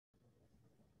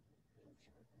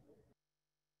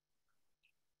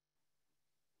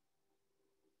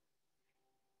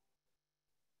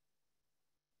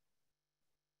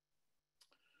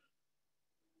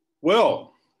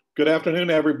Well, good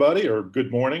afternoon, everybody, or good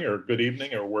morning, or good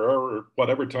evening, or wherever, or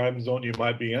whatever time zone you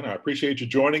might be in. I appreciate you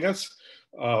joining us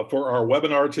for our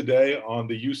webinar today on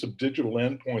the use of digital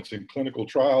endpoints in clinical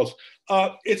trials.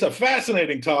 It's a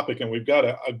fascinating topic, and we've got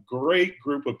a great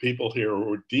group of people here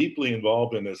who are deeply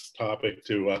involved in this topic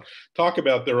to talk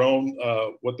about their own,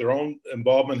 what their own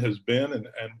involvement has been and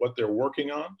what they're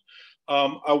working on.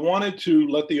 I wanted to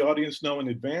let the audience know in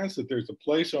advance that there's a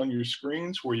place on your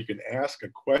screens where you can ask a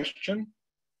question.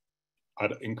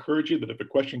 I'd encourage you that if a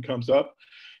question comes up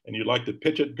and you'd like to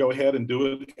pitch it, go ahead and do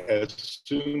it as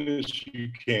soon as you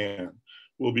can.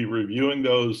 We'll be reviewing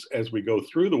those as we go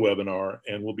through the webinar,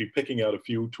 and we'll be picking out a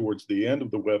few towards the end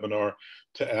of the webinar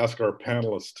to ask our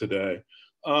panelists today.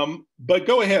 But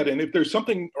go ahead, and if there's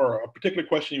something or a particular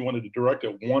question you wanted to direct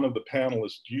at one of the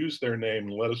panelists, use their name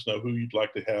and let us know who you'd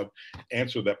like to have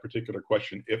answer that particular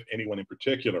question, if anyone in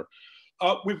particular.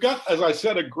 We've got, as I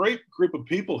said, a great group of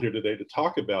people here today to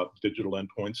talk about digital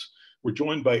endpoints. We're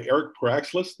joined by Eric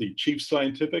PERAKSLIS, the Chief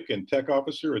Scientific and Tech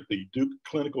Officer at the Duke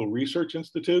Clinical Research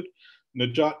Institute,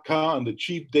 NAJAT Khan, the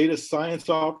Chief Data Science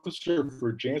Officer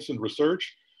for JANSSEN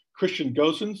Research, Christian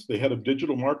GOSSENS, the Head of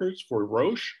Digital Markers for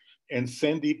ROCHE, and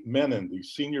SANDEEP MENON, the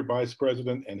Senior Vice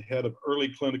President and Head of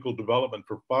Early Clinical Development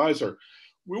for PFIZER.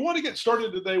 We want to get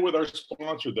started today with our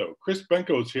sponsor, though. Chris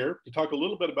BENKO is here to talk a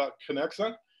little bit about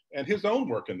KONEKSA and his own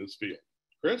work in this field.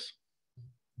 Chris?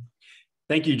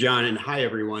 Thank you, John, and hi,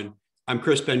 everyone. I'm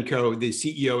Chris BENKO, the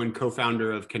CEO and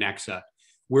co-founder of KONEKSA.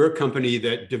 We're a company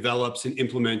that develops and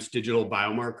implements digital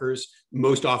biomarkers,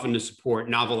 most often to support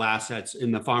novel assets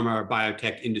in the pharma or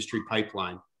biotech industry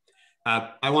pipeline.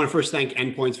 I want to first thank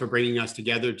Endpoints for bringing us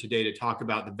together today to talk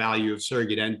about the value of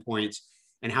surrogate endpoints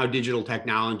and how digital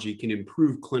technology can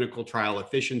improve clinical trial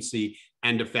efficiency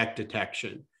and effect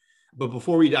detection. But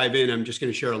before we dive in, I'm just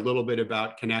going to share a little bit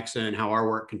about KONEKSA and how our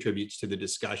work contributes to the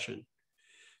discussion.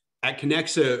 At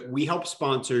KONEKSA, we help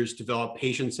sponsors develop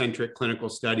patient-centric clinical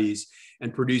studies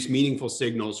and produce meaningful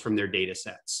signals from their data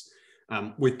sets.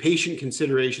 With patient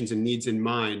considerations and needs in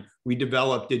mind, we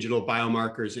develop digital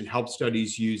biomarkers and help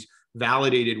studies use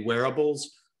validated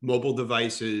wearables, mobile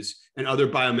devices, and other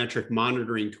biometric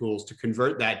monitoring tools to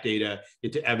convert that data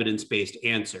into evidence-based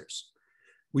answers.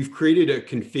 We've created a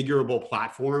configurable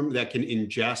platform that can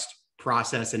ingest,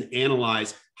 process, and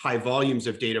analyze high volumes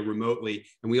of data remotely.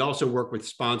 And we also work with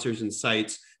sponsors and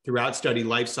sites throughout study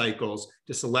life cycles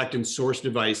to select and source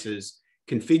devices,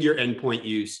 configure endpoint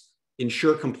use,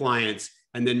 ensure compliance,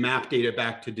 and then map data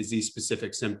back to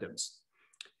disease-specific symptoms.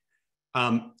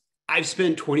 I've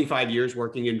spent 25 years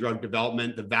working in drug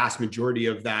development, the vast majority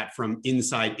of that from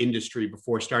inside industry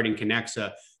before starting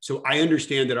KONEKSA. So I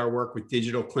understand that our work with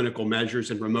digital clinical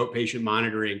measures and remote patient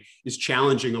monitoring is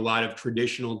challenging a lot of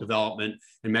traditional development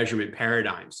and measurement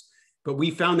paradigms. But we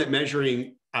found that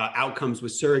measuring outcomes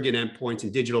with surrogate endpoints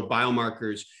and digital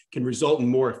biomarkers can result in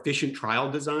more efficient trial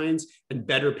designs and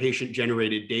better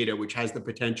patient-generated data, which has the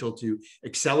potential to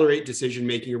accelerate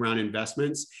decision-making around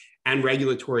investments and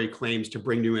regulatory claims to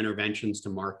bring new interventions to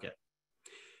market.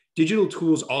 Digital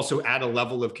tools also add a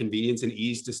level of convenience and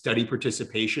ease to study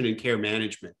participation and care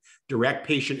management, direct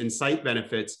patient and site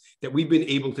benefits that we've been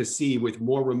able to see with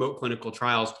more remote clinical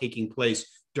trials taking place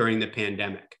during the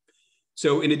pandemic.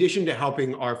 So in addition to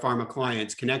helping our pharma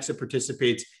clients, KONEKSA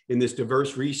participates in this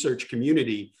diverse research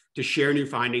community to share new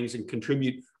findings and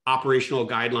contribute operational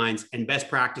guidelines and best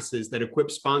practices that equip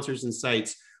sponsors and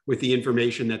sites with the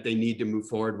information that they need to move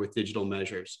forward with digital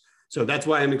measures. So that's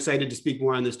why I'm excited to speak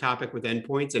more on this topic with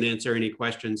Endpoints and answer any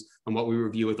questions on what we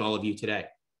review with all of you today.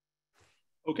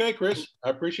 Okay, Chris,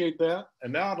 I appreciate that.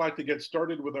 And now I'd like to get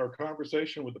started with our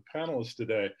conversation with the panelists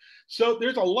today. So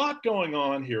there's a lot going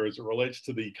on here as it relates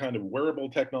to the kind of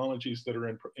wearable technologies that are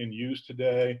in use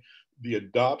today, the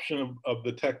adoption of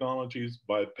the technologies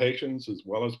by patients as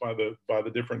well as by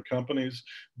the different companies,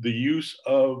 the use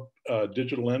of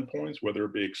digital endpoints, whether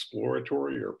it be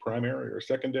exploratory or primary or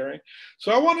secondary.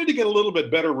 So I wanted to get a little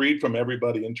bit better read from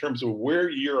everybody in terms of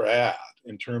where you're at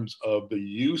in terms of the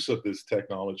use of this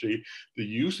technology, the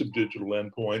use of digital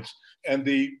endpoints, and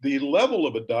the level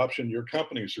of adoption your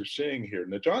companies are seeing here.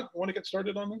 Najat, want to get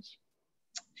started on this?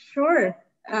 Sure.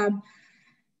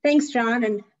 Thanks, John,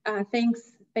 and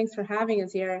thanks for having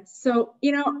us here. So,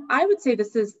 I would say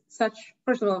this is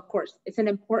first of all, of course, it's an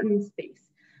important space,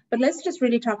 but let's just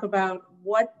really talk about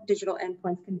what digital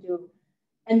endpoints can do.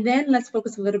 And then let's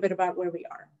focus a little bit about where we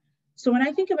are. So when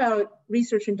I think about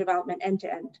research and development end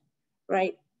to end,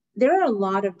 right, there are a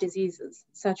lot of diseases,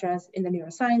 such as in the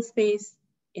neuroscience space,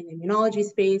 in the immunology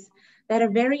space, that are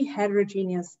very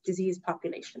heterogeneous disease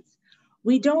populations.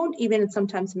 We don't even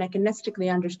sometimes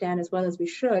mechanistically understand as well as we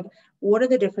should, what are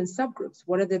the different subgroups?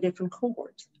 What are the different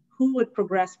cohorts? Who would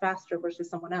progress faster versus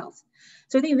someone else?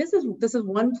 So I think this is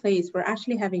one place where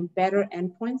actually having better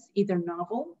endpoints, either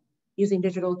novel, using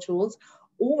digital tools,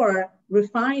 or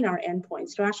refine our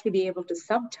endpoints to actually be able to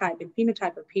subtype and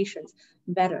phenotype of patients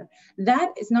better.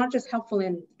 That is not just helpful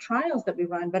in trials that we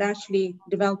run, but actually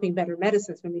developing better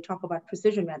medicines when we talk about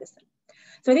precision medicine.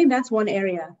 So I think that's one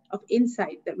area of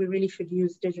insight that we really should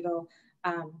use digital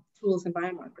tools and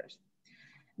biomarkers.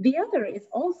 The other is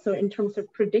also in terms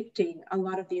of predicting a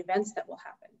lot of the events that will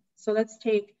happen. So let's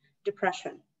take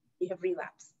depression. You have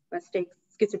relapse. Let's take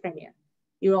schizophrenia.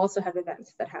 You also have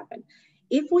events that happen.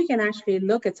 If we can actually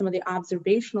look at some of the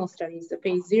observational studies, the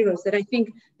phase zeros, that I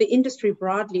think the industry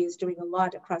broadly is doing a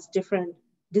lot across different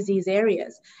disease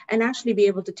areas, and actually be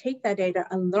able to take that data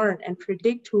and learn and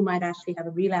predict who might actually have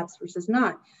a relapse versus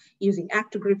not, using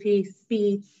actigraphy,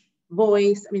 speech,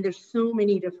 voice. I mean, there's so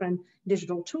many different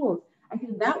digital tools. I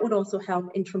think that would also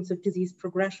help in terms of disease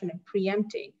progression and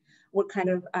preempting what kind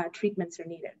of treatments are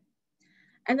needed.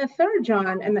 And the third,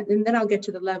 John, and then I'll get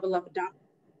to the level of adoption.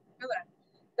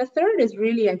 The third is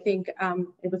really, I think,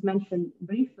 it was mentioned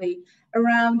briefly,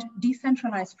 around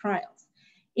decentralized trials.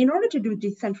 In order to do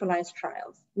decentralized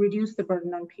trials, reduce the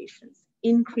burden on patients,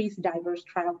 increase diverse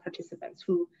trial participants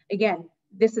who, again,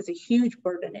 this is a huge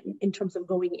burden in terms of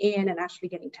going in and actually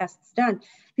getting tests done.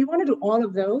 If you want to do all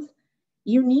of those,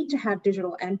 you need to have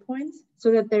digital endpoints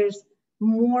so that there's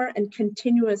more and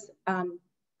continuous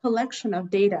collection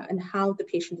of data and how the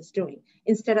patient is doing,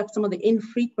 instead of some of the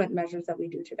infrequent measures that we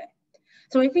do today.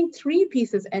 So I think three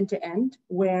pieces end-to-end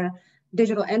where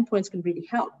digital endpoints can really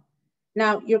help.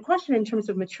 Now, your question in terms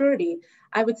of maturity,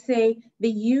 I would say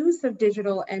the use of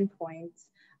digital endpoints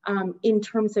in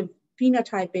terms of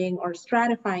phenotyping or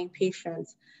stratifying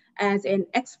patients as an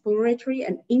exploratory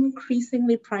and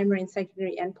increasingly primary and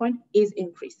secondary endpoint is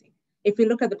increasing. If we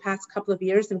look at the past couple of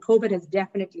years, and COVID has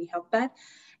definitely helped that,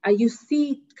 you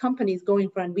see companies going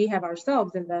for, and we have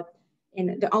ourselves in the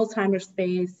Alzheimer's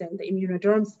space and the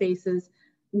immunoderm spaces,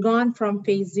 gone from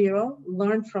phase 0,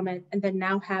 learned from it, and then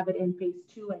now have it in phase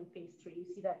 2 and phase 3. You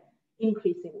see that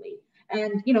increasingly.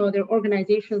 And there are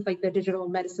organizations like the Digital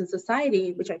Medicine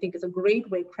Society, which I think is a great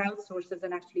way crowdsources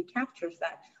and actually captures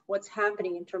that, what's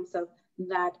happening in terms of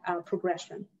that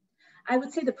progression. I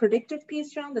would say the predictive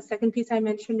piece, John, the second piece I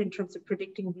mentioned in terms of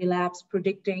predicting relapse,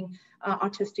 predicting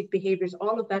autistic behaviors,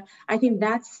 all of that, I think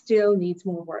that still needs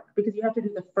more work, because you have to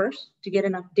do the first to get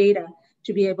enough data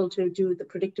to be able to do the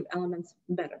predictive elements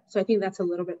better. So I think that's a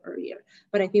little bit earlier,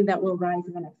 but I think that will rise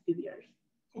in the next few years.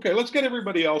 Okay, let's get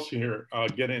everybody else here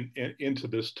into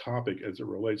this topic as it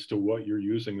relates to what you're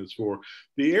using this for.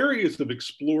 The areas of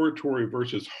exploratory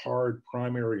versus hard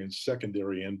primary and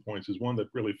secondary endpoints is one that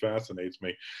really fascinates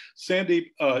me. Sandeep,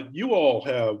 you all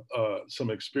have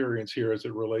some experience here as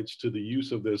it relates to the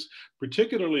use of this,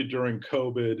 particularly during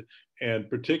COVID, and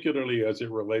particularly as it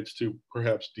relates to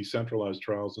perhaps decentralized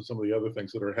trials and some of the other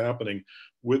things that are happening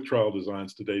with trial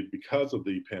designs today because of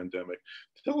the pandemic.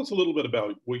 Tell us a little bit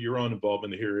about what your own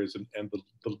involvement here is and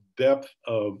the depth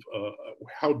of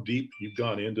how deep you've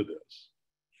gone into this.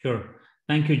 Sure.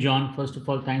 Thank you, John. First of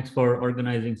all, thanks for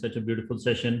organizing such a beautiful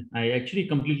session. I actually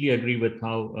completely agree with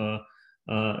how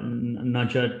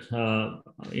NAJAT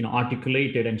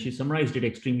articulated, and she summarized it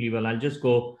extremely well. I'll just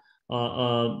go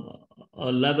a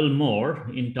level more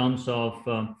in terms of,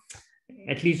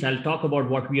 at least I'll talk about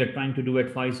what we are trying to do at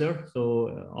Pfizer.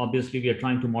 So obviously we are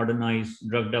trying to modernize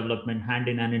drug development hand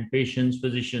in hand in patients,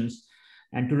 physicians,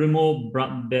 and to remove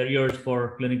barriers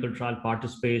for clinical trial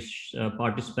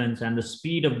participants and the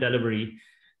speed of delivery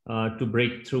to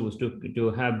breakthroughs,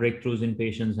 to have breakthroughs in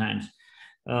patients' hands.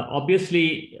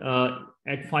 Obviously,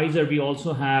 at Pfizer, we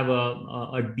also have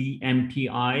a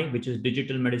DMTI, which is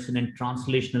Digital Medicine and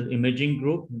Translational Imaging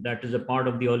Group, that is a part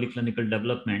of the early clinical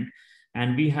development.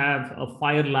 And we have a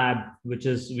FIRE lab, which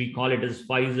is, we call it as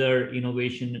Pfizer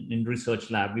Innovation and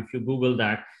Research Lab. If you Google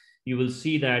that, you will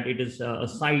see that it is a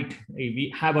site.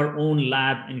 We have our own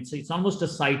lab, and it's almost a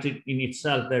site in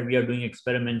itself where we are doing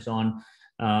experiments on,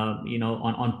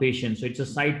 on patients. So it's a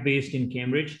site based in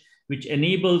Cambridge, which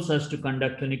enables us to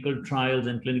conduct clinical trials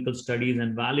and clinical studies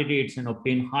and validates and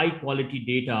obtain high quality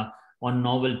data on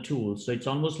novel tools. So it's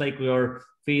almost like we are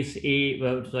phase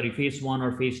 1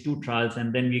 or phase 2 trials,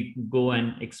 and then we go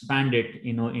and expand it,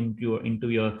 into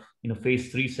your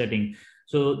phase 3 setting.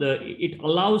 So it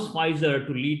allows Pfizer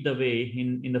to lead the way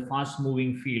in the fast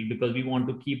moving field, because we want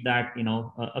to keep that,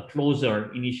 a closer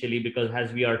initially, because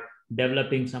as we are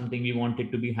developing something, we want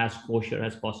it to be as kosher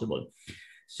as possible.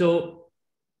 So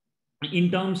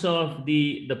in terms of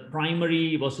the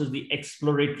primary versus the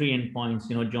exploratory endpoints,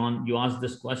 John, you asked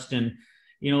this question.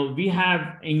 We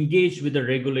have engaged with the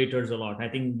regulators a lot. I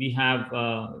think we have,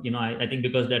 I think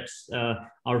because that's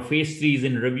our phase 3 is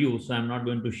in review, so I'm not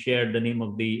going to share the name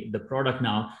of the product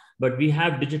now, but we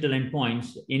have digital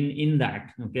endpoints in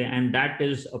that, okay? And that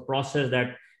is a process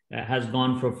that has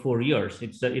gone for 4 years.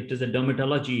 It is a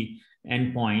dermatology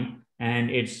endpoint,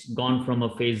 and it's gone from a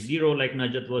phase 0, like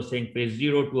NAJAT was saying, phase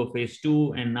 0 to a phase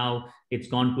 2, and now it's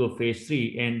gone to a phase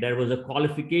 3. And there was a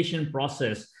qualification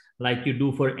process like you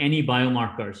do for any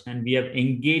biomarkers. And we have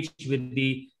engaged with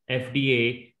the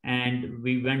FDA, and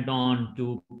we went on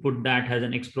to put that as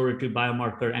an exploratory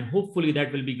biomarker. And hopefully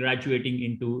that will be graduating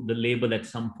into the label at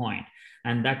some point.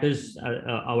 And that is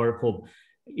our hope.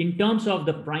 In terms of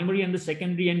the primary and the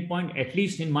secondary endpoint, at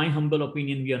least in my humble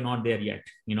opinion, we are not there yet,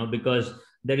 because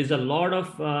there is a lot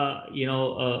of,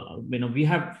 we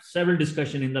have several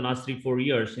discussions in the last 3-4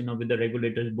 years, with the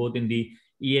regulators, both in the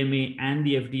EMA and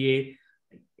the FDA.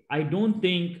 I don't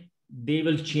think they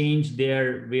will change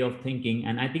their way of thinking.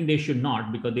 And I think they should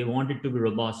not, because they want it to be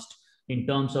robust in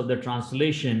terms of the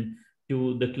translation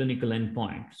to the clinical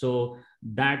endpoint. So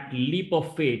that leap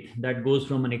of faith that goes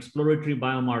from an exploratory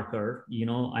biomarker,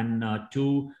 and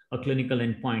to a clinical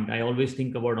endpoint. I always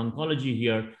think about oncology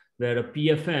here, where a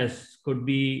PFS could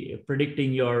be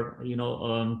predicting your,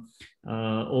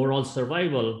 overall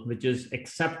survival, which is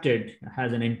accepted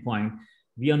as an endpoint.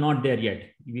 We are not there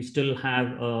yet. We still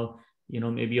have,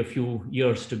 maybe a few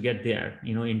years to get there,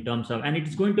 in terms of, and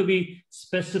it's going to be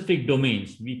specific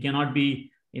domains. We cannot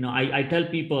be, I tell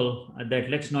people that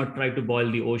let's not try to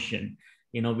boil the ocean.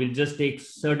 We'll just take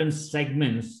certain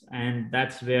segments, and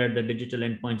that's where the digital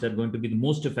endpoints are going to be the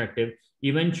most effective.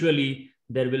 Eventually,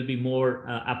 there will be more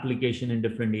application in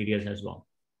different areas as well.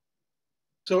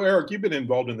 So Eric, you've been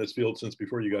involved in this field since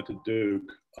before you got to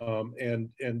Duke, and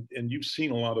you've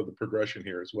seen a lot of the progression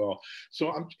here as well.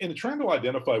 So I'm trying to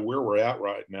identify where we're at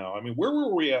right now. I mean, where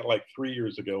were we at like 3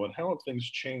 years ago, and how have things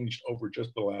changed over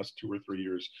just the last 2 or 3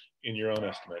 years in your own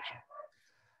estimation?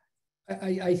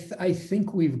 I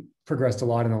think we've progressed a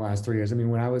lot in the last 3 years. I mean,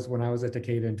 when I was at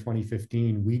Takeda in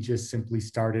 2015, we just simply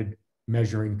started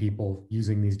measuring people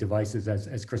using these devices,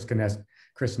 as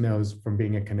Chris knows from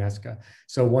being at KONEKSA.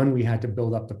 So one, we had to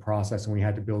build up the process, and we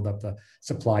had to build up the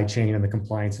supply chain and the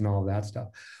compliance and all of that stuff.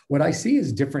 What I see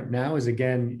is different now is,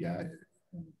 again,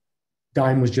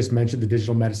 Dime was just mentioned, the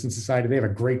Digital Medicine Society. They have a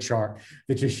great chart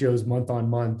that just shows month on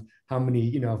month how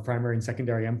many primary and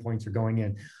secondary endpoints are going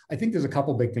in. I think there's a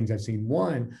couple big things I've seen.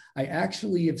 One, I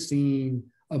actually have seen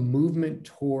a movement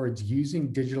towards using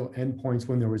digital endpoints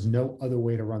when there was no other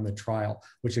way to run the trial,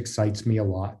 which excites me a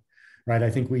lot. Right.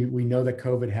 I think we know that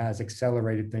COVID has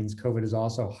accelerated things. COVID has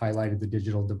also highlighted the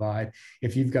digital divide.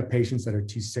 If you've got patients that are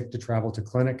too sick to travel to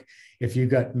clinic, if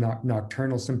you've got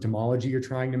nocturnal symptomology you're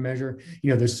trying to measure,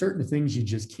 there's certain things you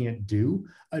just can't do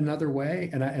another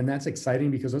way. And that's exciting,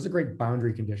 because those are great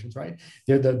boundary conditions, right?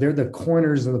 They're the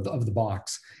corners of the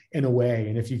box in a way.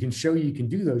 And if you can show you can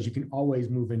do those, you can always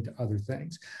move into other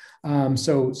things.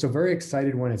 So very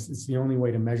excited when it's the only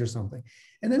way to measure something.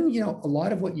 And then, a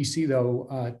lot of what you see,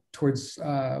 though, towards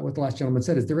what the last gentleman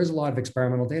said, is there is a lot of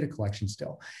experimental data collection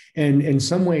still. And in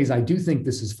some ways, I do think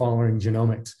this is following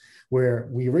genomics, where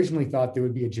we originally thought there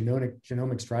would be a genomic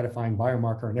stratifying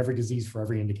biomarker in every disease for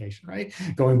every indication, right?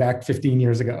 Going back 15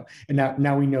 years ago. And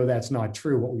now we know that's not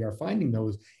true. What we are finding, though,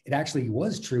 is it actually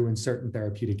was true in certain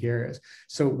therapeutic areas.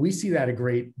 So we see that a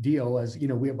great deal, as,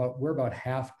 we're about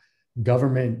half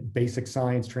government basic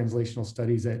science translational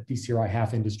studies at DCRI,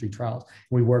 half industry trials.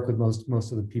 We work with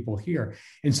most of the people here.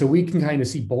 And so we can kind of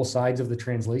see both sides of the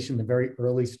translation, the very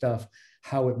early stuff,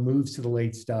 how it moves to the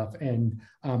late stuff, and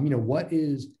what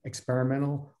is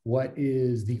experimental, what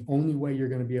is the only way you're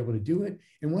going to be able to do it,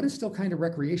 and what is still kind of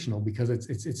recreational because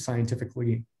it's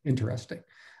scientifically interesting.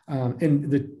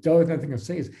 And the other thing I'll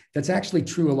say is that's actually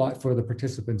true a lot for the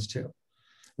participants too.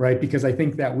 Right? Because I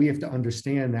think that we have to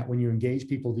understand that when you engage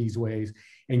people these ways,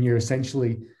 and you're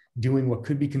essentially doing what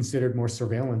could be considered more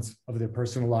surveillance of their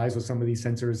personal lives with some of these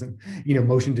sensors and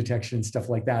motion detection and stuff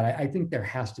like that, I think there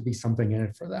has to be something in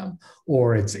it for them,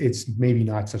 or it's maybe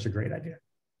not such a great idea.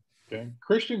 Okay,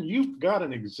 Christian, you've got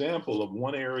an example of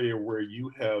one area where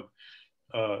you have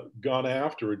gone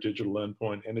after a digital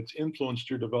endpoint, and it's influenced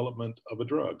your development of a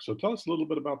drug. So tell us a little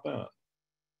bit about that.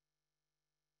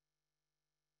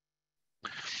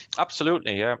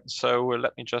 Absolutely, yeah. So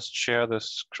let me just share the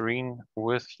screen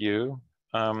with you.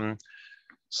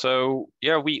 So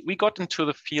yeah, we got into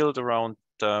the field around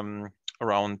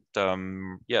roughly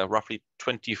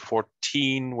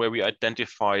 2014, where we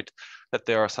identified that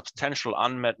there are substantial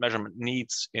unmet measurement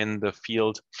needs in the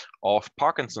field of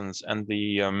Parkinson's, and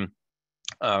the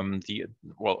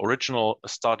original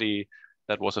study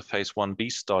that was a phase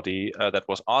 1b study that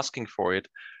was asking for it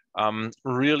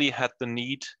really had the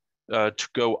need to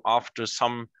go after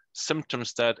some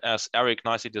symptoms that, as Eric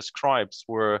nicely describes,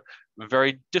 were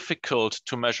very difficult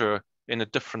to measure in a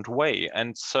different way.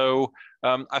 And so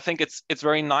I think it's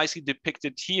very nicely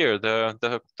depicted here,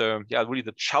 really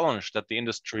the challenge that the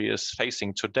industry is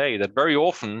facing today, that very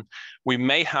often we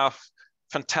may have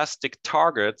fantastic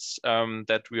targets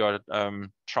that we are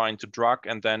trying to drug,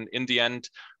 and then in the end,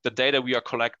 the data we are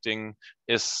collecting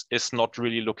is not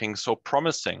really looking so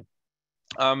promising.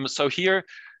 So here,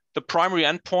 the primary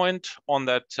endpoint on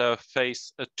that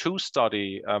phase 2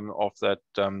 study of that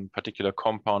particular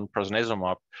compound,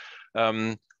 prasinezumab,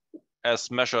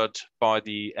 as measured by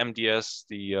the MDS,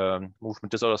 the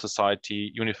Movement Disorder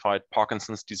Society Unified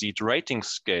Parkinson's Disease Rating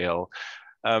Scale,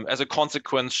 as a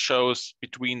consequence shows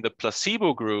between the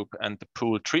placebo group and the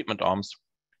pooled treatment arms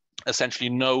essentially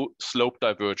no slope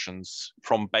divergence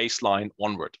from baseline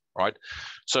onward, right?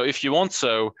 So if you want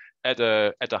so, at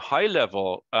a high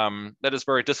level, that is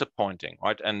very disappointing,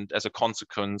 right? And as a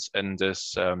consequence, in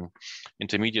this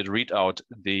intermediate readout,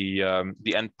 the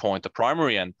endpoint, the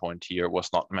primary endpoint here was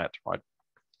not met, right?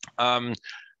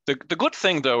 The good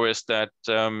thing though is that,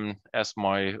 as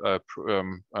my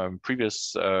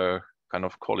previous kind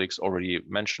of colleagues already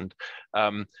mentioned,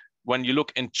 when you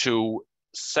look into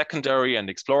secondary and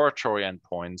exploratory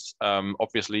endpoints,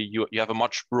 obviously you have a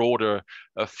much broader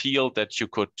field that you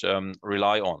could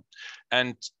rely on.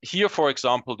 And here, for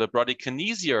example, the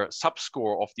bradykinesia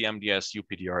subscore of the MDS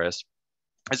UPDRS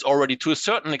is already to a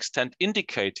certain extent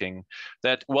indicating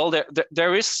that, well,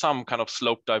 there is some kind of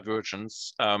slope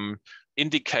divergence,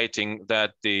 indicating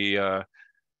that the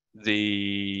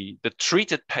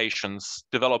treated patients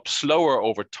develop slower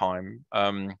over time.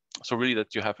 So really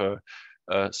that you have a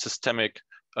systemic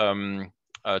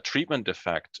treatment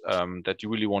effect that you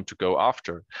really want to go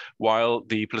after, while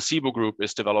the placebo group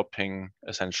is developing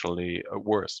essentially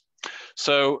worse.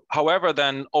 So, however,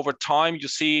 then over time, you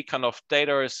see kind of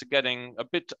data is getting a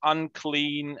bit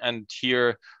unclean, and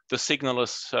here the signal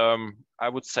is, I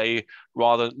would say,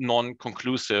 rather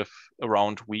non-conclusive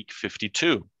around week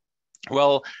 52.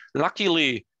 Well,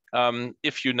 luckily,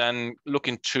 if you then look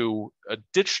into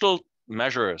digital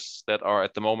measures that are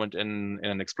at the moment in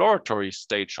an exploratory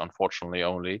stage, unfortunately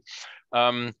only,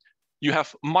 you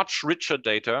have much richer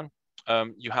data,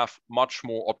 you have much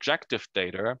more objective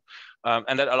data,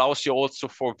 and that allows you also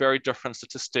for very different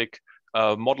statistic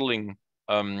modeling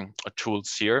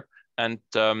tools here. And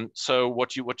so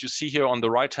what you see here on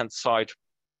the right-hand side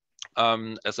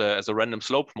as a random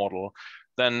slope model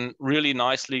then really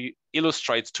nicely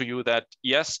illustrates to you that,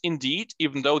 yes, indeed,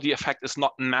 even though the effect is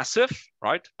not massive,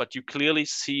 right, but you clearly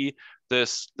see the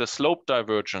slope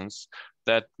divergence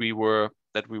that we were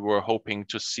hoping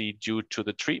to see due to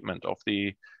the treatment of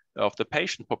the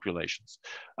patient populations.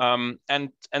 And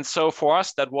so for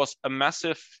us, that was a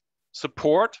massive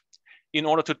support in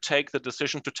order to take the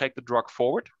decision to take the drug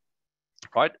forward,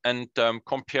 right? And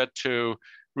compared to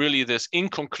really this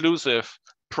inconclusive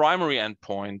primary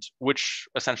endpoint, which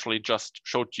essentially just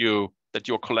showed you that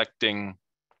you're collecting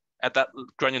at that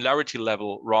granularity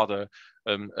level rather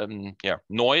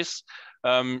noise,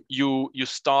 you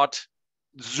start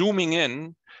zooming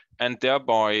in, and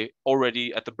thereby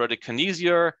already at the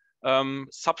bradykinesia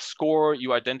subscore,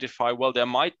 you identify, well, there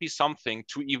might be something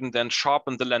to even then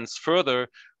sharpen the lens further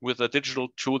with a digital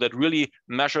tool that really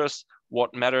measures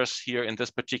what matters here in this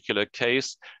particular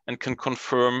case and can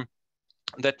confirm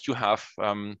that you have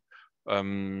a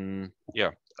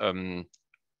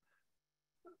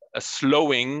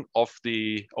slowing of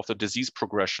the disease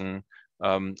progression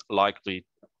likely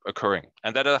occurring.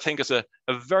 And that, I think, is a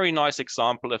very nice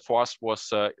example that for us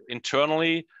was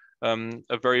internally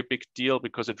a very big deal,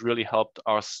 because it really helped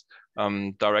us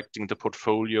directing the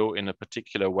portfolio in a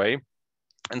particular way.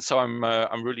 And so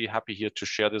I'm really happy here to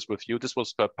share this with you. This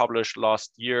was published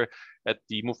last year at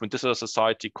the Movement Disorder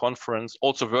Society conference,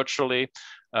 also virtually.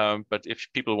 But if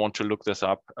people want to look this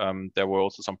up, there were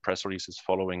also some press releases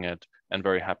following it, and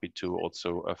very happy to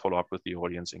also follow up with the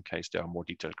audience in case there are more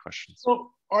detailed questions.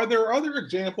 Well, are there other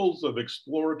examples of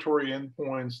exploratory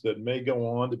endpoints that may go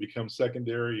on to become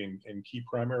secondary and key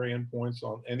primary endpoints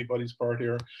on anybody's part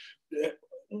here?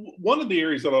 One of the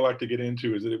areas that I like to get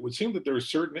into is that it would seem that there are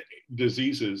certain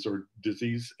diseases or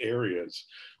disease areas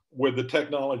where the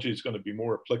technology is going to be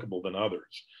more applicable than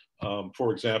others.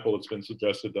 For example, it's been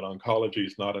suggested that oncology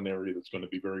is not an area that's going to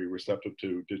be very receptive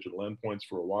to digital endpoints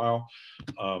for a while.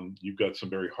 You've got some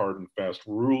very hard and fast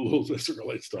rules as it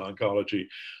relates to oncology,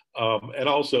 and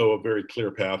also a very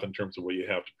clear path in terms of what you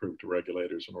have to prove to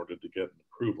regulators in order to get an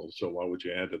approval. So why would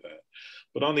you add to that?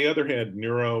 But on the other hand,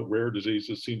 neuro, rare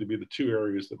diseases seem to be the two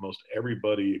areas that most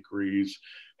everybody agrees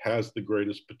has the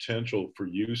greatest potential for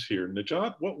use here.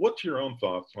 Najat, what's your own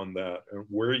thoughts on that, and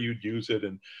where you'd use it,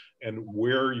 and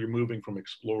where you're moving from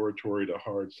exploratory to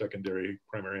hard secondary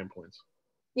primary endpoints?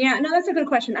 Yeah, no, that's a good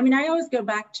question. I mean, I always go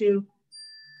back to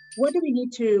what do we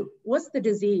need to, what's the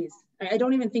disease? I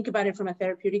don't even think about it from a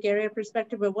therapeutic area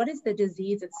perspective, but what is the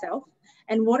disease itself?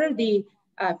 And what are the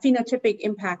phenotypic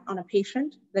impact on a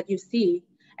patient that you see?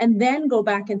 And then go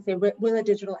back and say, will a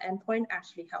digital endpoint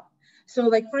actually help? So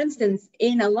like, for instance,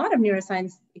 in a lot of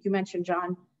neuroscience, like you mentioned,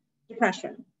 John,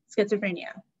 depression,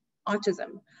 schizophrenia,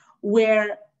 autism,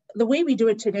 where the way we do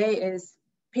it today is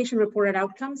patient-reported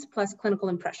outcomes plus clinical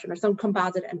impression or some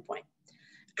composite endpoint.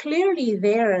 Clearly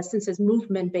there, since it's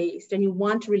movement-based and you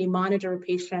want to really monitor a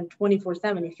patient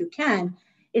 24/7 if you can,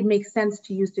 it makes sense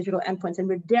to use digital endpoints. And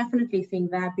we're definitely seeing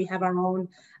that. We have our own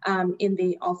in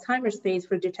the Alzheimer's space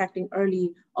for detecting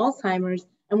early Alzheimer's.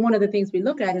 And one of the things we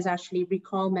look at is actually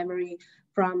recall memory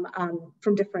from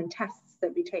different tests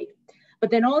that we take. But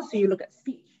then also you look at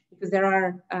speech, because there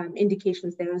are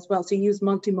indications there as well. So you use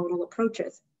multimodal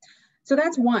approaches. So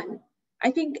that's one. I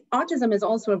think autism is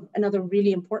also another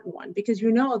really important one, because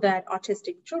you know that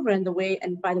autistic children, the way,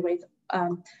 and by the way,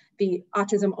 the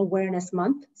Autism Awareness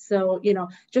Month. So, you know,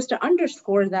 just to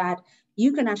underscore that,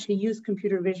 you can actually use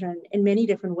computer vision in many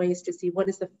different ways to see what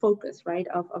is the focus, right,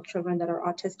 of children that are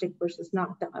autistic versus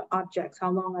not, the objects,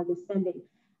 how long are they spending.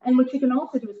 And what you can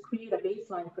also do is create a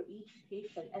baseline for each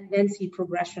patient and then see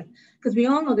progression. Because we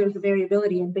all know there's a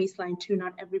variability in baseline too,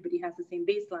 not everybody has the same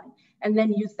baseline. And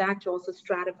then use that to also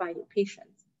stratify the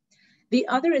patients. The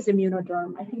other is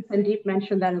immunoderm. I think Sandeep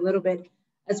mentioned that a little bit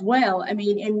as well. I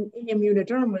mean, in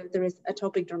immunoderm, where there is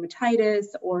atopic dermatitis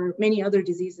or many other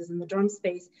diseases in the derm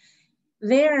space,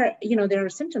 there are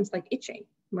symptoms like itching,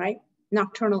 right?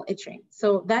 Nocturnal itching.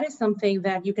 So that is something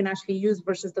that you can actually use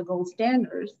versus the gold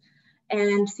standards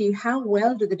and see how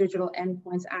well do the digital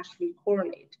endpoints actually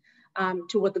correlate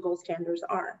to what the gold standards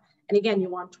are. And again, you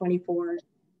want 24 data.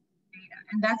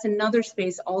 And that's another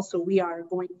space also we are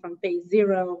going from phase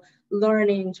 0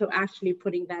 learning to actually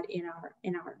putting that in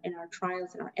our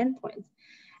trials and our endpoints.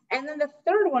 And then the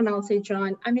third one, I'll say,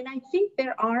 John, I mean, I think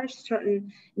there are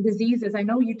certain diseases. I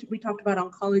know we talked about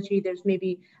oncology, there's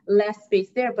maybe less space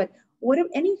there, but what if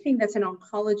anything that's an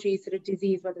oncology sort of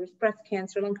disease, whether it's breast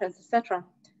cancer, lung cancer, et cetera,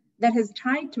 that has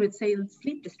tied to it, say,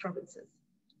 sleep disturbances,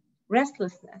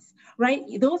 restlessness, right?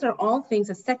 Those are all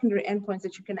things as secondary endpoints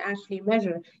that you can actually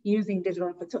measure using digital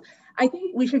input. So I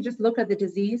think we should just look at the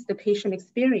disease, the patient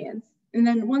experience. And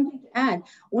then one thing to add,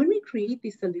 when we create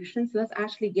these solutions, let's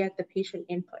actually get the patient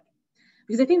input.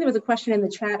 Because I think there was a question in the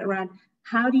chat around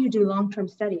how do you do long-term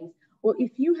studies? Well,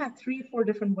 if you have 3 or 4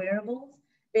 different wearables,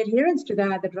 the adherence to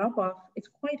that, the drop-off, is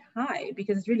quite high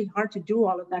because it's really hard to do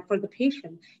all of that for the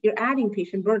patient. You're adding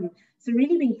patient burden. So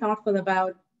really being thoughtful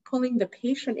about pulling the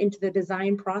patient into the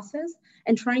design process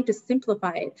and trying to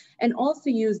simplify it, and also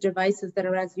use devices that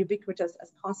are as ubiquitous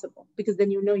as possible, because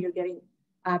then you know you're getting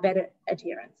better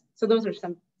adherence. So those are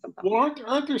some thoughts. Well,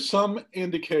 aren't there some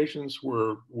indications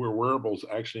where wearables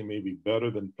actually may be better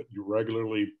than your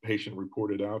regularly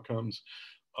patient-reported outcomes,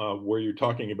 where you're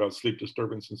talking about sleep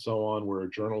disturbance and so on, where a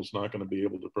journal is not going to be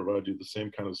able to provide you the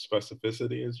same kind of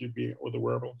specificity as you'd be with a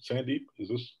wearable? Sandeep, is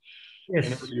this?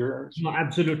 Yes, no,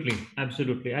 absolutely.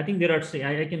 I think there are,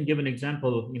 I can give an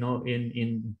example,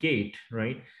 in gait,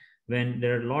 right? When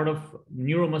there are a lot of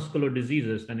neuromuscular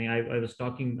diseases, and I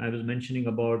was mentioning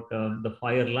about the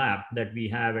FIRE lab that we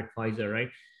have at Pfizer, right?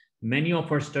 Many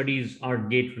of our studies are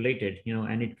gait related,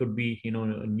 and it could be,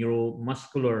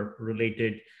 neuromuscular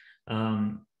related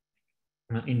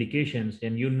indications.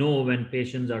 And when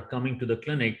patients are coming to the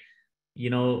clinic,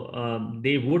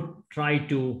 they would try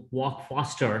to walk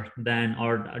faster than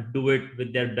or do it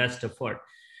with their best effort.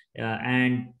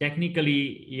 And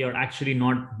technically, you're actually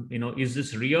not, is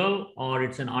this real or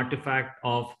it's an artifact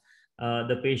of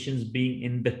the patients being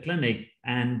in the clinic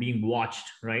and being watched,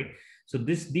 right? So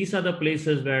these are the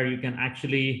places where you can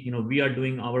actually, we are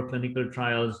doing our clinical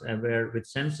trials with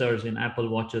sensors in Apple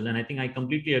Watches. And I think I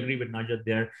completely agree with Najat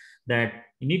there that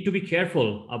you need to be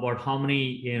careful about how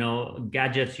many,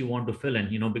 gadgets you want to fill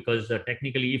in, because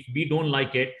technically if we don't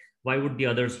like it, why would the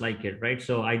others like it, right?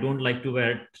 So I don't like to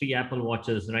wear 3 Apple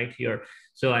Watches right here.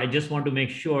 So I just want to make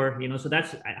sure, so it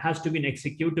has to be an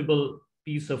executable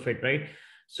piece of it, right?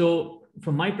 So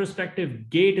from my perspective,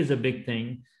 gait is a big thing.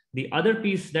 The other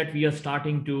piece that we are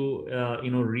starting to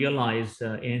realize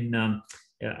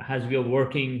as we are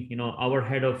working, our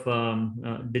head of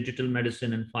digital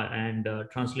medicine and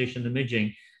translation imaging,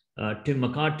 Tim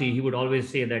McCarthy, he would always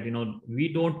say that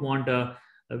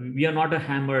we are not a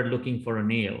hammer looking for a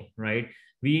nail, right?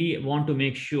 We want to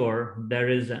make sure there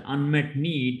is an unmet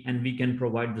need and we can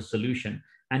provide the solution.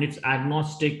 And it's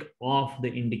agnostic of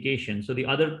the indication. So the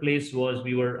other place was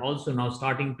we were also now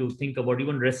starting to think about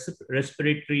even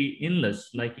respiratory illness,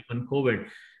 like even COVID,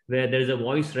 where there is a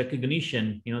voice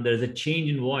recognition, there's a change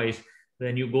in voice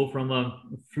when you go from a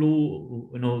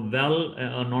flu, a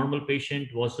normal patient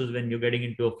versus when you're getting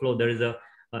into a flu, there is a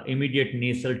immediate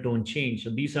nasal tone change. So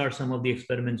these are some of the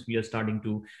experiments we are starting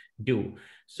to do.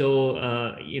 So,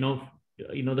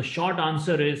 the short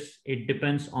answer is it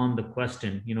depends on the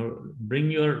question.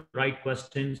 Bring your right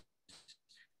questions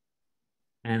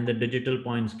and the digital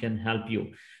points can help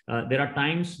you. There are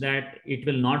times that it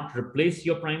will not replace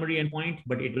your primary endpoint,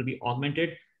 but it will be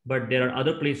augmented. But there are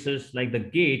other places like the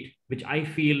gait, which I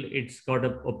feel it's got a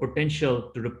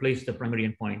potential to replace the primary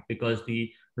endpoint because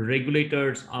the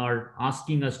regulators are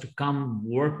asking us to come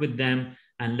work with them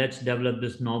and let's develop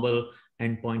this novel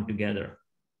endpoint together.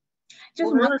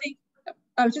 Just one thing.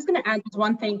 I was just going to add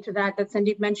one thing to that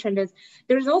Sandeep mentioned is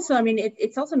there's also,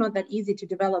 it's also not that easy to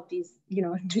develop these,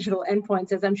 digital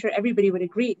endpoints, as I'm sure everybody would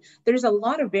agree. There's a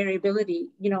lot of variability,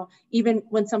 even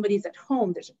when somebody's at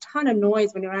home, there's a ton of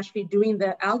noise when you're actually doing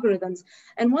the algorithms.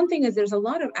 And one thing is there's a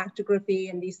lot of actigraphy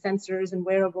in these sensors and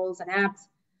wearables and apps,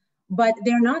 but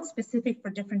they're not specific for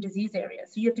different disease areas.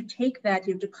 So you have to take that,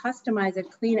 you have to customize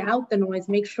it, clean out the noise,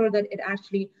 make sure that it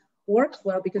actually works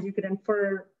well, because you could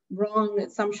infer wrong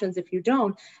assumptions if you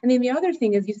don't. And then the other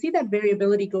thing is you see that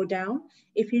variability go down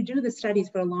if you do the studies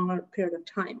for a longer period of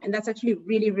time. And that's actually a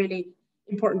really, really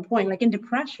important point. Like in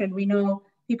depression, we know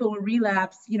people will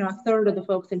relapse, a third of the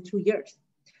folks in 2 years.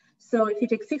 So if you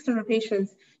take 600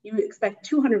 patients, you expect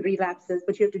 200 relapses,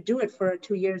 but you have to do it for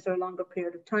 2 years or a longer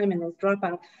period of time and there's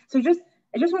dropout. So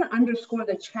I just want to underscore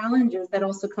the challenges that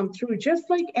also come through, just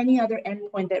like any other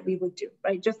endpoint that we would do,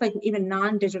 right? Just like even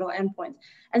non-digital endpoints.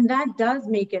 And that does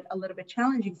make it a little bit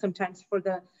challenging sometimes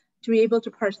to be able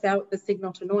to parse out the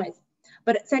signal to noise.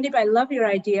 But Sandeep, I love your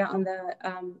idea on the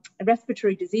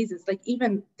respiratory diseases. Like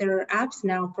even there are apps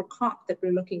now for cough that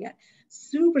we're looking at.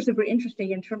 Super, super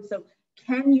interesting in terms of,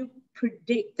 can you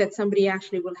predict that somebody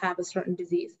actually will have a certain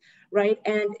disease, right?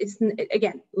 And it's,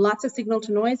 again, lots of signal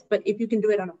to noise, but if you can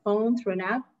do it on a phone through an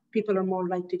app, people are more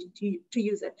likely to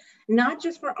use it. Not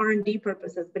just for R&D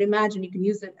purposes, but imagine you can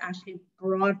use it actually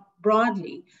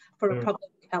broadly for public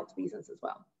health reasons as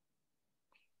well.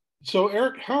 So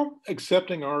Eric, how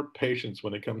accepting are patients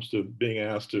when it comes to being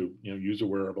asked to use a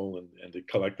wearable and to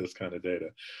collect this kind of data?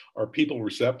 Are people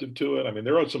receptive to it? I mean,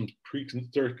 there are some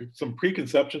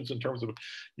preconceptions in terms of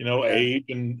age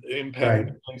and impact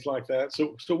and things like that.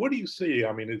 So what do you see?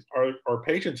 I mean, are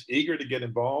patients eager to get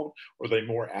involved? Or are they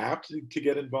more apt to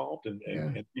get involved and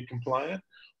be compliant?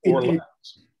 Or less?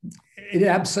 It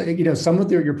absolutely, some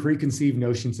of your preconceived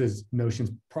notions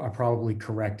are probably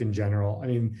correct in general. I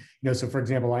mean, so for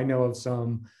example, I know of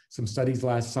some studies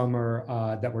last summer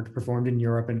that were performed in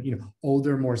Europe and,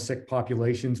 older, more sick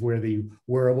populations where the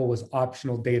wearable was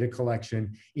optional data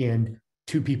collection and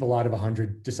 2 people out of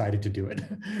 100 decided to do it,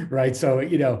 right? So,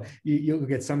 you'll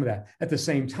get some of that. At the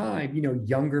same time,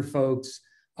 younger folks,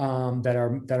 that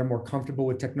are more comfortable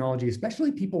with technology,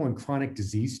 especially people in chronic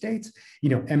disease states,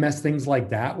 MS, things like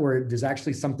that, where there's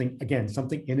actually something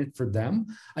in it for them.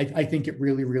 I think it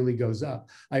really, really goes up.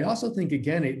 I also think,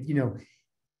 again,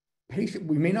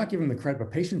 we may not give them the credit,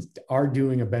 but patients are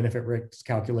doing a benefit risk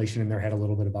calculation in their head a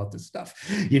little bit about this stuff.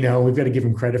 We've got to give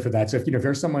them credit for that. So if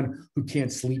there's someone who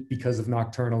can't sleep because of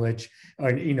nocturnal itch,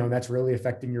 or that's really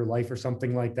affecting your life or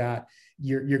something like that,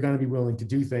 you're going to be willing to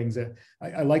do things.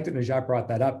 I like that NAJAT brought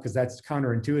that up because that's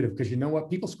counterintuitive. Because you know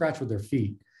what, people scratch with their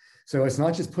feet. So it's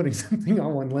not just putting something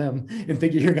on one limb and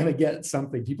thinking you're going to get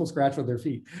something. People scratch with their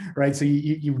feet, right? So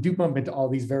you do bump into all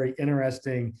these very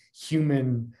interesting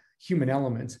human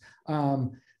elements.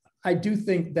 I do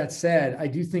think that said, I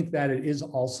do think that it is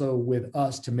also with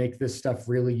us to make this stuff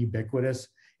really ubiquitous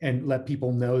and let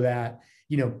people know that,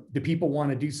 do people want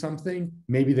to do something?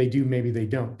 Maybe they do, maybe they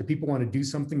don't. Do people want to do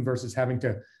something versus having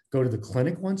to go to the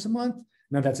clinic once a month?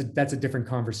 Now that's a different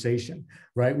conversation,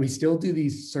 right? We still do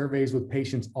these surveys with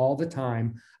patients all the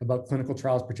time about clinical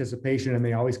trials participation, and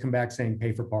they always come back saying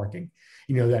pay for parking.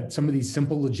 That some of these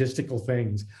simple logistical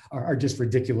things are just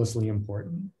ridiculously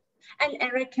important. And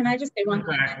Eric, can I just say one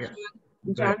thing?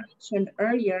 John mentioned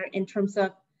earlier in terms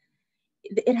of,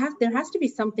 there has to be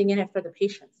something in it for the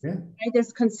patients. Yeah. Right?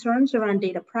 There's concerns around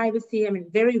data privacy. I mean,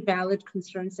 very valid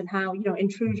concerns, and how, you know,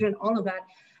 intrusion, all of that.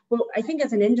 Well, I think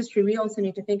as an industry, we also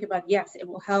need to think about, yes, it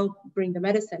will help bring the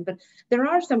medicine, but there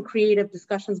are some creative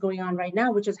discussions going on right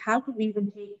now, which is how could we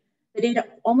even take the data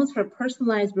almost for a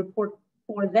personalized report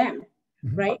for them,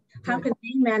 right? How can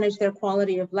they manage their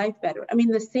quality of life better? I mean,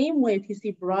 the same way, if you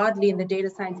see broadly in the data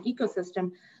science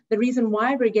ecosystem, the reason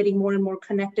why we're getting more and more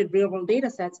connected real world data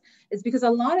sets is because a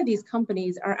lot of these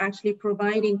companies are actually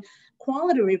providing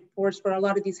quality reports for a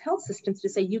lot of these health systems to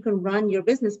say you can run your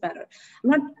business better.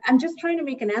 I'm just trying to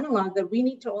make an analog that we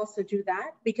need to also do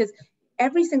that, because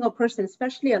every single person,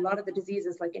 especially a lot of the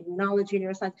diseases like immunology,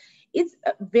 neuroscience, it's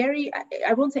very,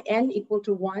 I won't say N equal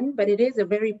to 1, but it is a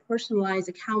very personalized,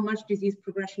 like how much disease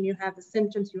progression you have, the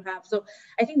symptoms you have. So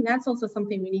I think that's also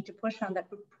something we need to push on that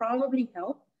would probably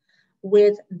help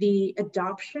with the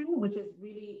adoption, which is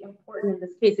really important in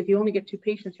this case. If you only get 2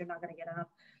 patients, you're not going to get enough.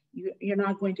 You're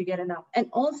not going to get enough. And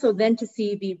also then to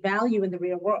see the value in the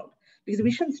real world, because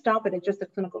we shouldn't stop it at just a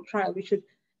clinical trial. We should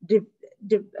sort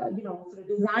of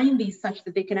design these such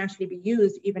that they can actually be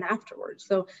used even afterwards.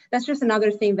 So that's just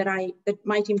another thing that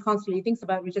my team constantly thinks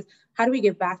about, which is how do we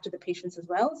give back to the patients as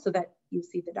well so that you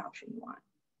see the adoption you want.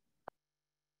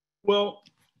 Well,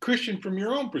 Christian, from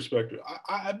your own perspective,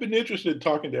 I've been interested in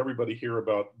talking to everybody here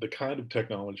about the kind of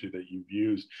technology that you've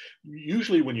used.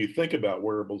 Usually when you think about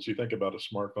wearables, you think about a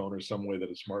smartphone or some way that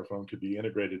a smartphone could be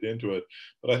integrated into it.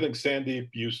 But I think SANDEEP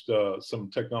used some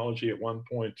technology at one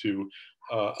point to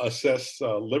assess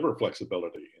liver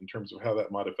flexibility in terms of how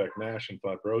that might affect NASH and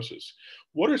fibrosis.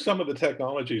 What are some of the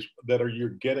technologies that you're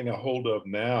getting a hold of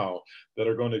now that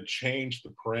are going to change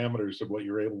the parameters of what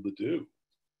you're able to do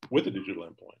with a digital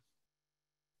endpoint?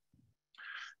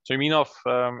 So you mean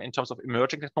in terms of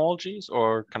emerging technologies,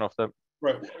 or kind of the...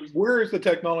 Right. Where is the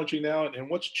technology now, and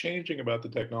what's changing about the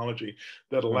technology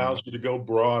that allows you to go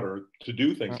broader, to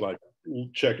do things like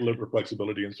check liver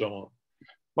flexibility and so on?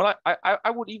 Well, I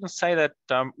would even say that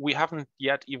we haven't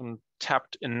yet even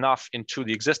tapped enough into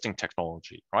the existing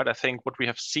technology, right? I think what we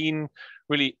have seen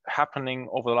really happening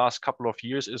over the last couple of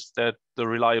years is that the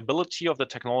reliability of the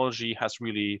technology has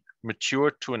really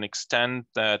matured to an extent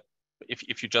that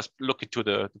if you just look into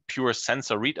the pure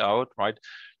sensor readout, right,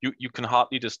 you can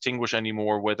hardly distinguish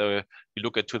anymore whether you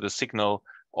look into the signal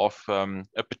of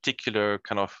a particular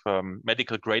kind of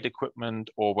medical grade equipment,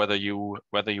 or whether you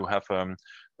have a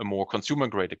more consumer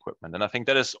grade equipment. And I think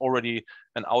that is already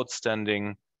an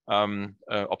outstanding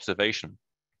observation,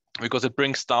 because it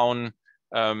brings down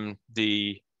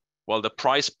the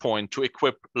price point to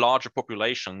equip larger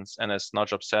populations. And as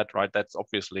NAJAT said, right, that's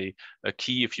obviously a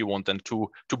key if you want then to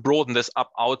broaden this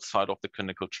up outside of the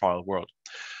clinical trial world.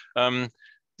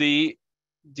 The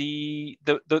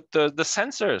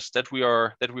sensors that we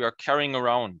are carrying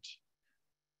around,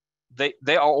 they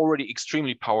are already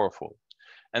extremely powerful.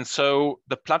 And so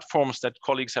the platforms that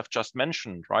colleagues have just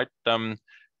mentioned, right,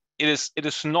 it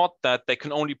is not that they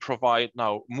can only provide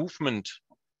now movement,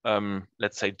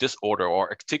 let's say disorder or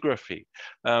actigraphy,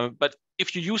 but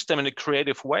if you use them in a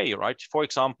creative way, right? For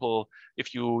example,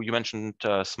 if you mentioned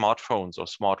smartphones or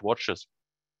smartwatches,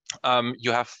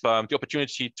 you have the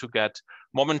opportunity to get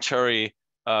momentary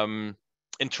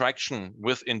interaction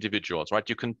with individuals, right?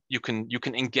 You can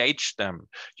engage them.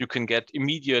 You can get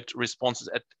immediate responses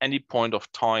at any point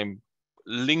of time,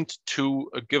 linked to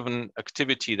a given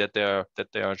activity that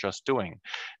they are just doing.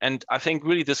 And I think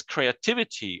really this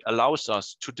creativity allows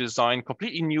us to design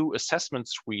completely new assessment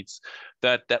suites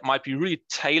that might be really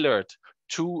tailored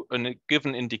to a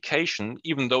given indication,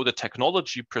 even though the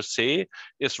technology per se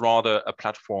is rather a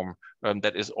platform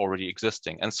that is already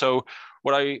existing. And so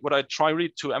what I try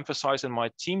really to emphasize in my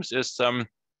teams is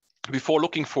before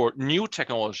looking for new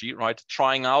technology, right,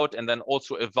 trying out and then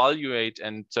also evaluate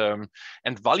and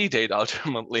validate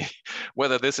ultimately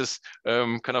whether this is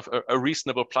kind of a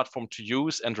reasonable platform to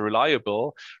use and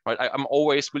reliable, right? I'm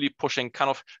always really pushing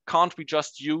kind of, can't we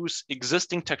just use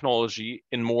existing technology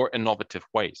in more innovative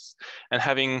ways, and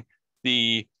having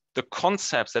the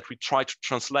concepts that we try to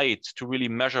translate to really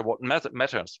measure what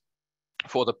matters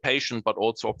for the patient, but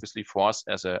also obviously for us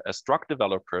as drug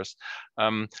developers.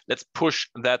 Let's push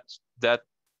that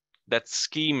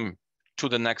scheme to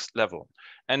the next level.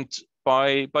 And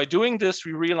by doing this,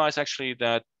 we realize actually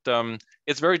that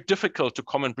it's very difficult, to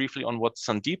comment briefly on what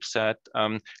Sandeep said,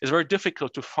 it's very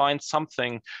difficult to find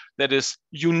something that is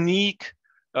unique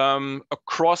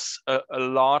across a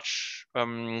large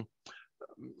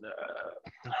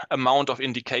amount of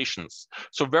indications.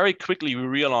 So very quickly we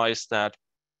realized that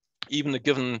even a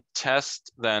given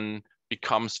test then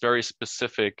becomes very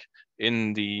specific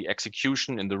in the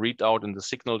execution, in the readout, in the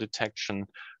signal detection.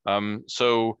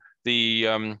 So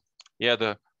the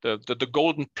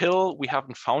golden pill we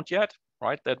haven't found yet,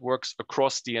 right? That works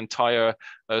across the entire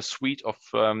suite of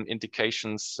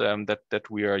indications that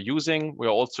we are using. We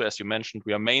are also, as you mentioned,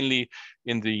 we are mainly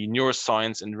in the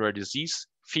neuroscience and rare disease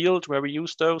field where we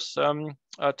use those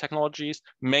technologies,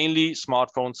 mainly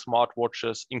smartphones,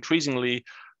 smartwatches, increasingly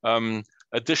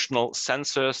additional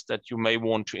sensors that you may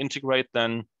want to integrate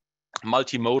then,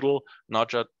 multimodal.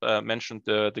 NAJAT mentioned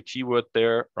the keyword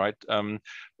there, right?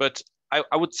 But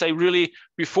I would say really,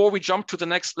 before we jump to the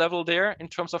next level there in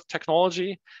terms of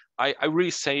technology, I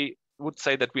really would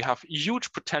say that we have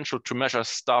huge potential to measure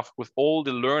stuff with all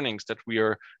the learnings that we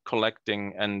are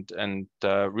collecting and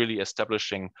really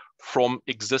establishing from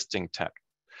existing tech.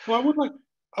 Well,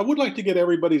 I would like to get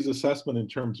everybody's assessment in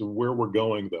terms of where we're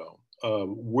going, though,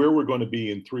 where we're going to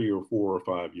be in 3 or 4 or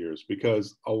 5 years,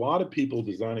 because a lot of people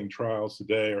designing trials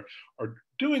today are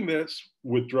doing this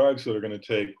with drugs that are going to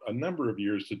take a number of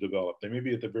years to develop. They may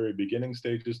be at the very beginning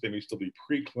stages, they may still be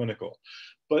preclinical.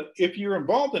 But if you're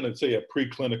involved in, say, a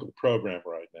preclinical program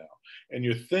right now, and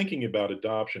you're thinking about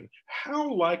adoption,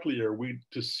 how likely are we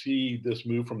to see this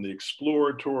move from the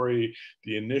exploratory,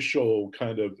 the initial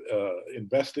kind of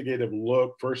investigative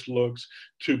first looks,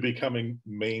 to becoming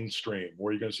mainstream,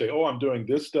 where you're going to say, oh, I'm doing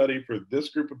this study for this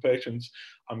group of patients,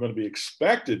 I'm going to be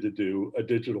expected to do a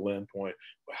digital endpoint.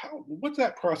 What's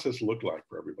that process look like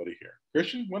for everybody here?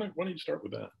 Christian, why don't you start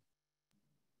with that?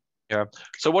 Yeah,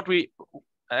 so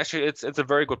actually, it's a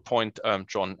very good point,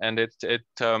 John, and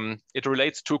it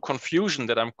relates to confusion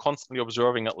that I'm constantly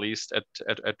observing, at least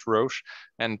at Roche,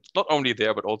 and not only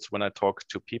there, but also when I talk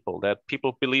to people, that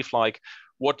people believe like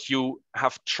what you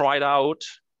have tried out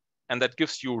and that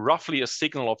gives you roughly a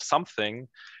signal of something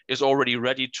is already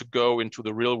ready to go into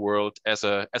the real world as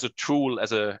a tool,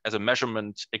 as a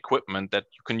measurement equipment that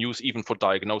you can use even for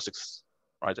diagnostics,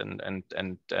 right,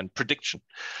 and prediction.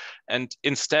 And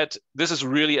instead, this is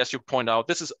really, as you point out,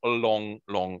 this is a long,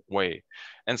 long way.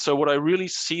 And so what I really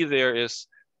see there is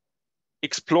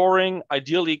exploring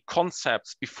ideally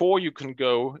concepts before you can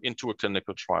go into a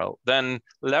clinical trial, then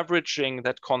leveraging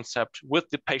that concept with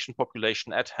the patient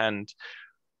population at hand,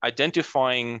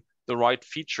 identifying the right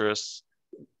features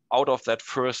out of that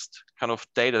first kind of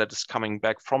data that is coming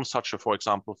back from such a, for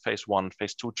example, phase 1,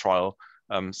 phase 2 trial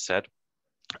set,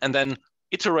 and then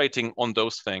iterating on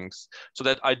those things so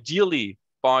that ideally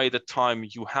by the time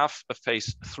you have a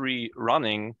phase 3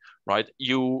 running, right,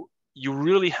 you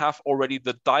really have already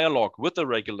the dialogue with the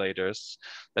regulators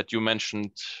that you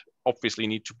mentioned obviously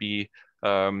need to be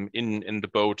in the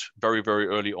boat very, very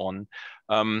early on,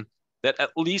 that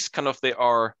at least kind of they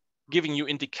are giving you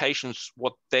indications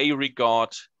what they regard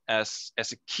as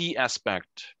a key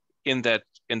aspect in that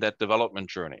development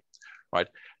journey, right?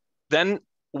 Then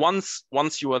once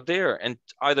you are there, and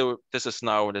either this is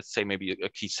now, let's say, maybe a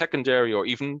key secondary or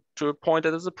even to a point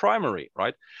that is a primary,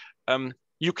 right?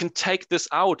 You can take this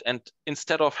out, and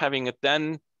instead of having it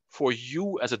then for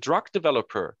you as a drug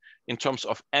developer in terms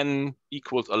of n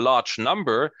equals a large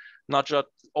number, NAJAT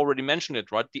already mentioned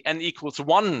it, right? The n equals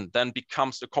 1 then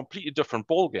becomes a completely different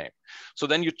ballgame. So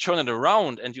then you turn it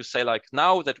around and you say, like,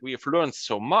 now that we have learned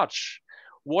so much,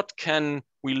 what can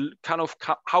we kind of,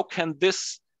 how can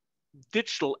this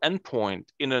digital endpoint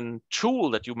in a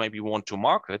tool that you maybe want to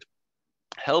market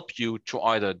help you to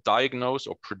either diagnose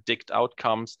or predict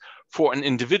outcomes for an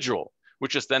individual,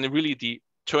 which is then really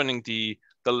turning the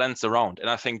lens around. And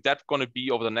I think that's going to be,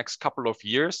 over the next couple of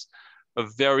years, a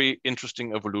very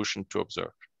interesting evolution to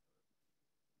observe.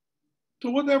 So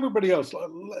with everybody else,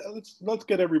 let's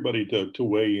get everybody to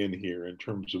weigh in here in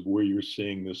terms of where you're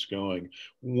seeing this going,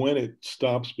 when it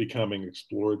stops becoming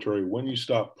exploratory, when you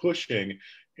stop pushing,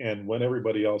 and when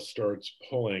everybody else starts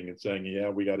pulling and saying, yeah,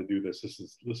 we got to do this.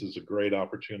 This is a great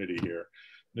opportunity here.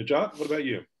 NAJAT, what about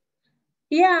you?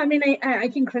 Yeah, I mean, I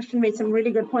think Christian made some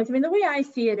really good points. I mean, the way I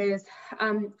see it is,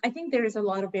 I think there is a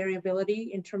lot of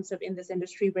variability in terms of in this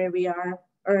industry where we are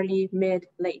early, mid,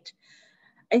 late.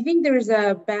 I think there's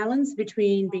a balance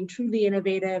between being truly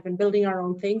innovative and building our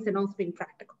own things and also being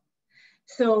practical.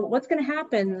 So what's going to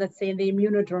happen, let's say in the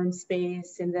immunoderm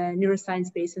space, in the neuroscience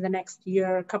space in the next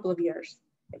year, couple of years,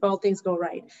 if all things go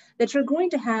right, that you're going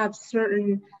to have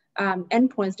certain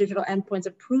endpoints, digital endpoints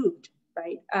approved,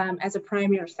 right, as a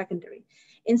primary or secondary.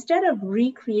 Instead of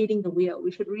recreating the wheel,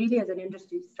 we should really, as an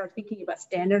industry, start thinking about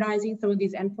standardizing some of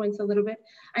these endpoints a little bit.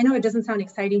 I know it doesn't sound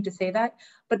exciting to say that,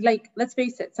 but like, let's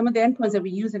face it, some of the endpoints that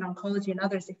we use in oncology and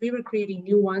others, if we were creating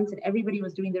new ones and everybody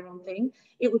was doing their own thing,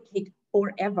 it would take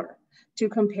forever. to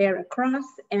compare across,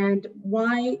 and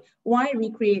why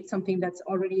recreate something that's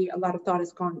already a lot of thought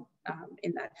has gone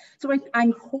in that. So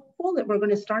I'm hopeful that we're going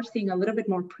to start seeing a little bit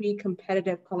more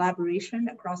pre-competitive collaboration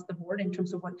across the board in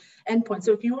terms of what endpoints.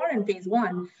 So if you are in phase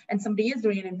 1 and somebody is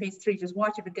doing it in phase 3, just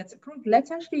watch if it gets approved.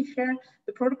 Let's actually share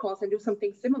the protocols and do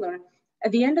something similar.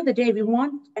 At the end of the day, we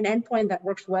want an endpoint that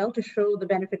works well to show the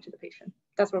benefit to the patient.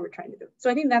 That's what we're trying to do.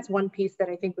 So I think that's one piece that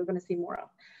I think we're going to see more of.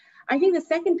 I think the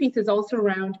second piece is also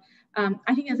around,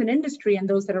 I think as an industry and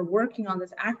those that are working on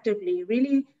this actively,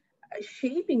 really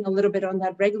shaping a little bit on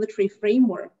that regulatory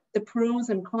framework, the pros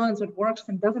and cons, what works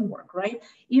and doesn't work, right?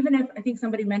 Even if, I think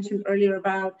somebody mentioned earlier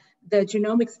about the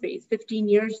genomic space 15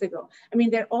 years ago. I mean,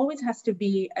 there always has to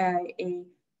be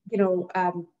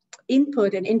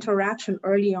input and interaction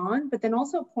early on, but then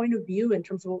also a point of view in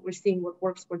terms of what we're seeing, what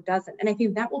works, what doesn't. And I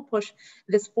think that will push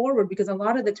this forward, because a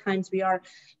lot of the times we are,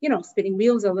 spinning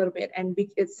wheels a little bit, and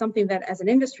it's something that as an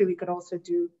industry, we could also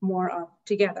do more of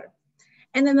together.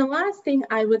 And then the last thing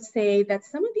I would say, that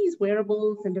some of these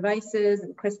wearables and devices,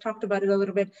 and Chris talked about it a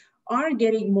little bit, are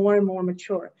getting more and more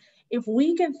mature. If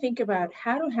we can think about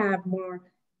how to have more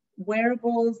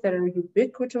wearables that are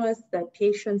ubiquitous, that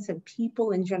patients and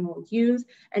people in general use,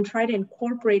 and try to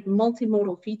incorporate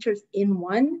multimodal features in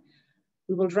one,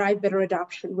 we will drive better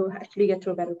adoption. We'll actually get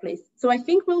to a better place. So I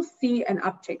think we'll see an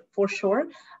uptick for sure.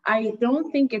 I don't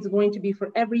think it's going to be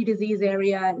for every disease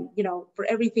area and for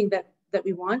everything that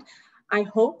we want. I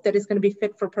hope that it's going to be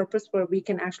fit for purpose, where we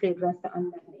can actually address the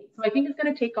unmet need. So I think it's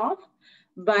going to take off,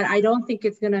 but I don't think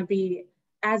it's going to be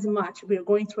as much. We're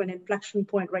going through an inflection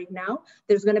point right now.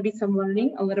 There's going to be some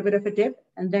learning, a little bit of a dip,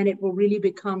 and then it will really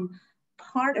become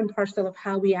part and parcel of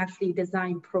how we actually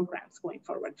design programs going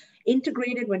forward.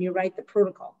 Integrated when you write the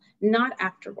protocol, not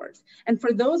afterwards. And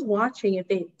for those watching, if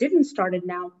they didn't start it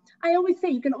now, I always say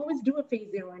you can always do a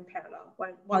phase 0 in parallel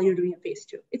while you're doing a phase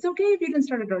 2. It's okay if you didn't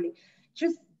start it early.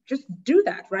 Just do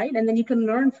that, right? And then you can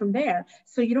learn from there.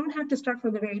 So you don't have to start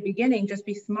from the very beginning. Just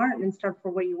be smart and start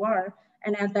for where you are,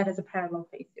 and add that as a parallel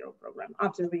phase 0 program,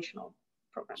 observational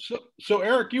program. So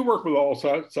Eric, you work with all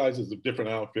sizes of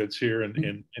different outfits here,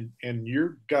 and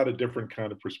you've got a different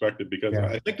kind of perspective, because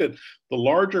I think that the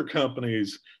larger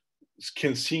companies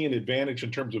can see an advantage in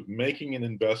terms of making an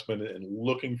investment and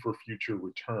looking for future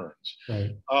returns.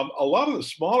 Right. A lot of the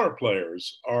smaller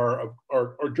players are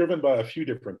driven by a few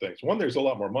different things. One, there's a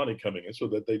lot more money coming in, so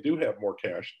that they do have more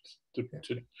cash to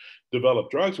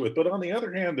develop drugs with. But on the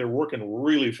other hand, they're working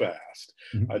really fast.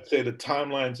 Mm-hmm. I'd say the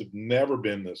timelines have never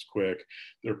been this quick.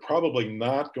 They're probably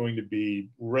not going to be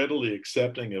readily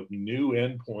accepting of new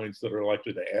endpoints that are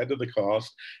likely to add to the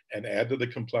cost and add to the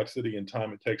complexity and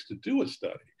time it takes to do a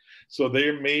study. So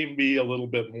there may be a little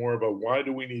bit more of a, why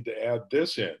do we need to add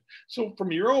this in? So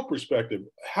from your own perspective,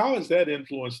 how has that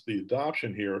influenced the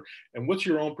adoption here? And what's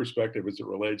your own perspective as it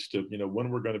relates to, when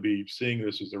we're going to be seeing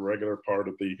this as a regular part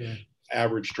of the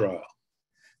average trial?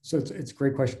 So it's a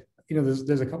great question.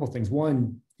 There's a couple of things.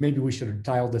 One, maybe we should have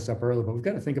dialed this up earlier, but we've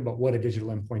got to think about what a digital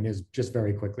endpoint is just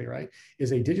very quickly, right?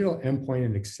 Is a digital endpoint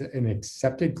an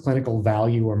accepted clinical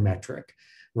value or metric?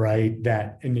 Right,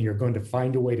 and you're going to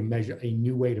find a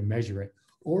new way to measure it,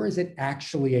 or is it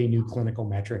actually a new clinical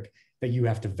metric that you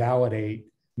have to validate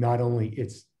not only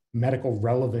its medical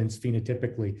relevance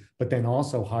phenotypically, but then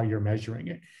also how you're measuring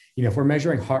it? If we're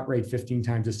measuring heart rate 15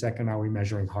 times a second, are we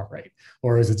measuring heart rate,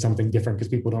 or is it something different because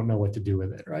people don't know what to do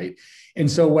with it, right? And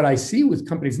so what I see with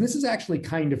companies, and this is actually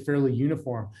kind of fairly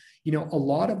uniform, a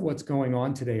lot of what's going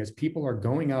on today is people are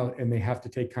going out and they have to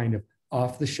take kind of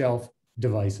off-the-shelf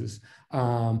devices,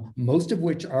 most of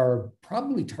which are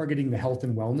probably targeting the health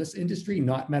and wellness industry,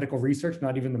 not medical research,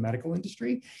 not even the medical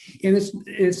industry. And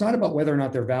it's not about whether or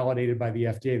not they're validated by the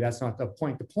FDA. That's not the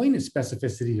point. The point is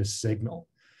specificity to signal,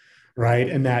 right?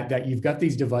 And that you've got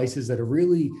these devices that are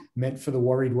really meant for the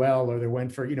worried well, or they're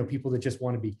meant for people that just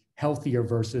want to be healthier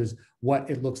versus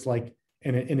what it looks like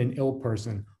in an ill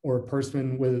person, or a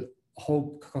person with a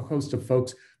whole host of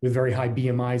folks with very high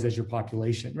BMIs as your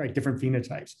population, right? Different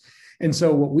phenotypes. And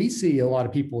so what we see a lot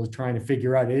of people is trying to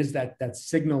figure out is that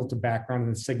signal to background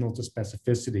and the signal to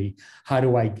specificity. How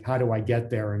do I get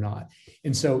there or not?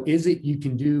 And so is it you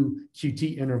can do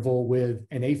QT interval with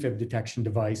an AFib detection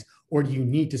device, or do you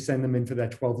need to send them in for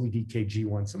that 12-lead EKG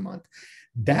once a month?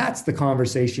 That's the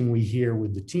conversation we hear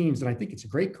with the teams. And I think it's a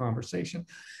great conversation.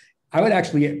 I would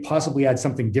actually possibly add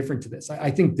something different to this. I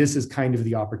think this is kind of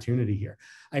the opportunity here.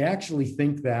 I actually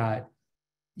think that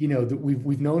that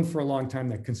we've known for a long time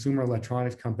that consumer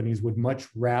electronics companies would much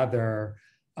rather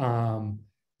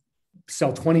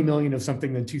sell 20 million of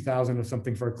something than 2,000 of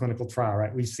something for a clinical trial,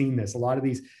 right? We've seen this. A lot of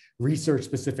these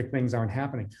research-specific things aren't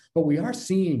happening. But we are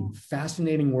seeing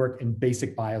fascinating work in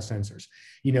basic biosensors.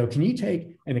 You know, can you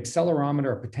take an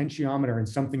accelerometer, a potentiometer, and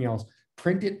something else,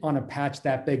 print it on a patch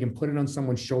that big and put it on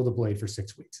someone's shoulder blade for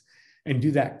 6 weeks? And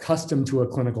do that custom to a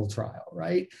clinical trial,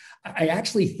 right? I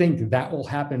actually think that will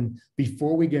happen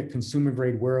before we get consumer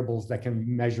grade wearables that can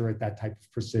measure at that type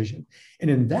of precision. And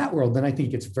in that world, then I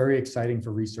think it's very exciting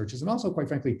for researchers and also, quite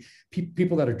frankly,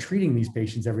 people that are treating these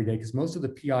patients every day, because most of the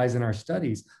PIs in our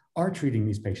studies are treating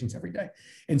these patients every day.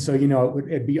 And so, you know,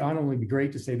 it'd be not only be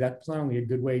great to say that's not only a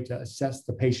good way to assess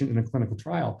the patient in a clinical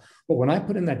trial, but when I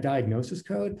put in that diagnosis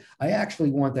code, I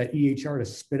actually want that EHR to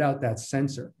spit out that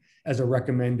sensor as a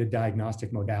recommended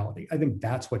diagnostic modality. I think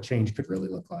that's what change could really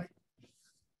look like.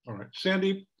 All right,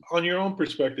 Sandeep, on your own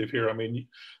perspective here, I mean,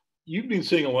 you've been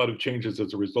seeing a lot of changes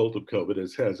as a result of COVID,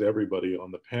 as has everybody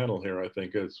on the panel here, I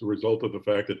think, as a result of the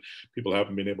fact that people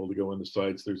haven't been able to go into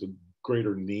sites. There's a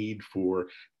greater need for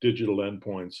digital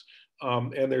endpoints.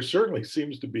 And there certainly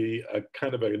seems to be a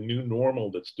kind of a new normal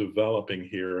that's developing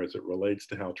here as it relates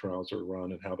to how trials are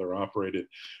run and how they're operated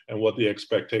and what the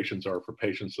expectations are for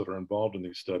patients that are involved in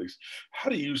these studies. How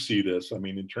do you see this? I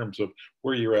mean, in terms of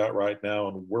where you're at right now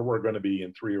and where we're going to be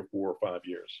in 3 or 4 or 5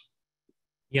 years?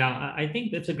 Yeah, I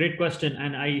think that's a great question.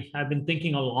 And I have been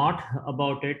thinking a lot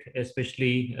about it,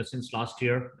 especially since last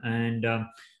year. And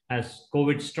as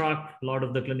COVID struck, a lot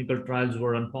of the clinical trials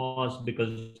were on pause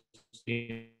because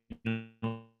we were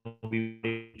able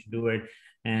to do it.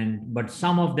 But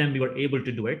some of them we were able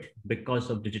to do it because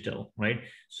of digital, right?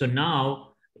 So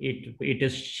now it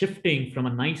is shifting from a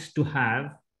nice to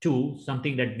have to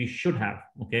something that we should have.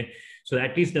 Okay, so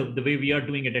at least the way we are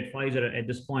doing it at Pfizer at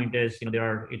this point is, you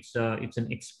know, it's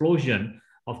an explosion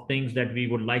of things that we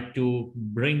would like to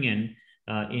bring in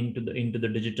into the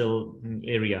digital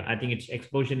area. I think it's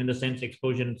explosion in the sense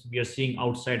explosion we are seeing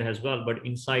outside as well, but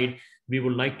inside we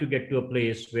would like to get to a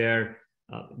place where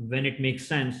when it makes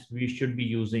sense, we should be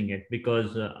using it,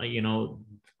 because you know,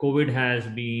 COVID has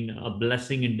been a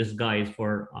blessing in disguise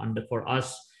for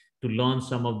us to learn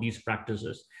some of these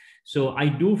practices. So I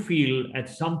do feel at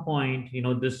some point, you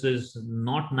know, this is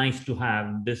not nice to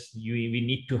have this. We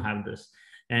need to have this,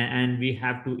 and we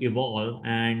have to evolve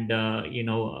and you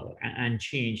know, and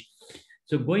change.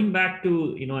 So going back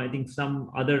to, you know, I think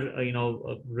some other you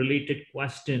know, related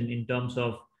question in terms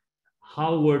of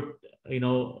how would, you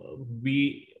know,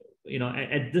 we, you know,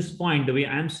 at this point, the way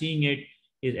I'm seeing it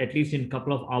is, at least in a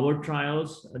couple of our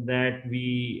trials that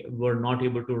we were not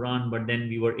able to run, but then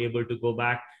we were able to go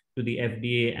back to the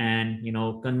FDA and, you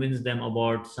know, convince them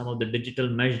about some of the digital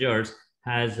measures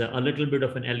has a little bit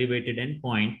of an elevated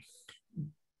endpoint.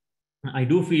 I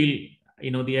do feel,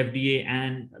 you know, the FDA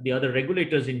and the other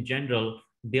regulators in general,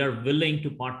 they are willing to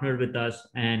partner with us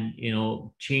and, you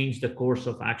know, change the course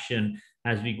of action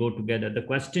as we go together. The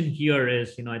question here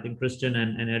is, you know, I think Kristen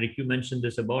and Eric, you mentioned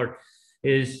this about,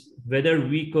 is whether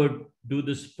we could do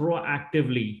this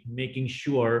proactively, making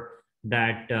sure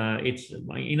that it's,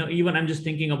 you know, even I'm just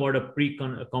thinking about a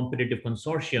pre-competitive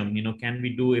consortium, you know, can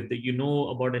we do, if you know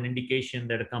about an indication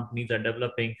that companies are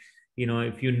developing, you know,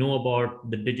 if you know about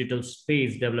the digital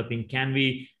space developing, can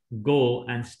we go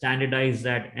and standardize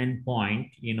that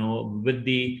endpoint, you know, with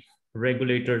the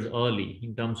regulators early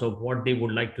in terms of what they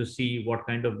would like to see, what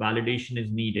kind of validation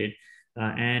is needed,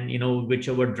 and, you know,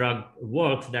 whichever drug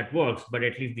works, that works, but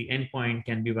at least the endpoint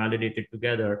can be validated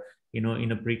together, you know,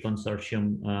 in a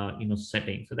pre-consortium, you know,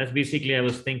 setting. So that's basically, I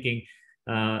was thinking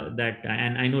that,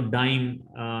 and I know DIME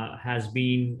has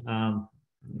been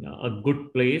a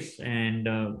good place, and,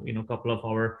 you know, a couple of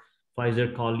our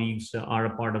Pfizer colleagues are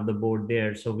a part of the board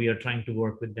there. So we are trying to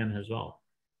work with them as well.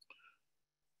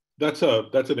 That's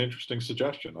an interesting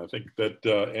suggestion. I think that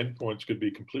endpoints could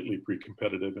be completely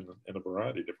pre-competitive in a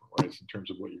variety of different ways in terms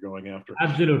of what you're going after.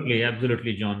 Absolutely,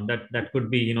 absolutely, John. That could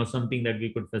be, you know, something that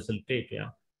we could facilitate. Yeah.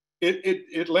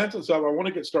 It lends itself. I want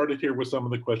to get started here with some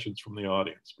of the questions from the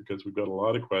audience, because we've got a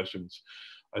lot of questions.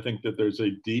 I think that there's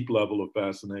a deep level of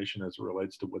fascination as it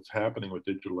relates to what's happening with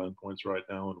digital endpoints right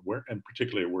now, and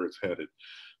particularly where it's headed,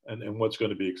 and what's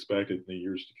going to be expected in the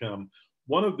years to come.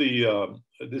 One of the,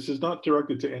 this is not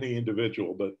directed to any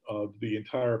individual, but the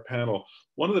entire panel.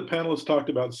 One of the panelists talked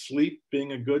about sleep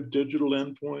being a good digital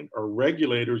endpoint. Are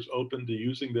regulators open to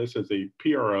using this as a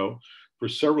PRO for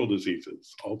several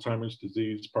diseases: Alzheimer's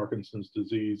disease, Parkinson's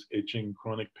disease, itching,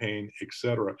 chronic pain,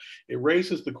 etc.? It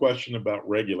raises the question about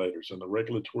regulators and the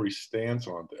regulatory stance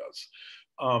on this.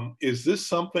 Is this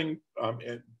something,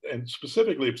 and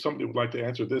specifically if somebody would like to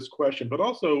answer this question, but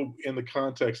also in the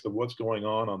context of what's going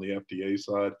on the FDA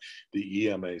side, the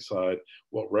EMA side,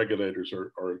 what regulators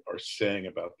are saying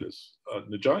about this.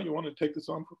 Najat, you want to take this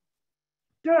on?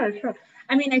 Sure, sure.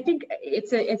 I mean, I think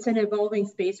it's an evolving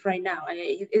space right now.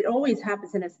 It always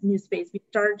happens in a new space. We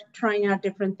start trying out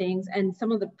different things, and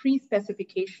some of the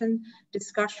pre-specification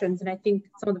discussions, and I think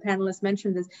some of the panelists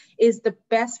mentioned this, is the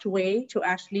best way to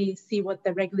actually see what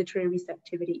the regulatory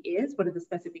receptivity is, what are the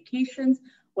specifications,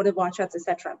 what are watch-outs,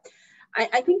 etc.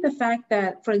 I think the fact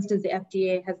that, for instance, the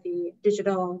FDA has the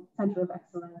Digital Center of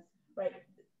Excellence, right?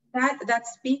 That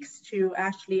speaks to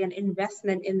actually an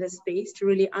investment in this space to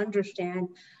really understand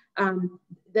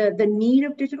the need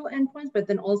of digital endpoints, but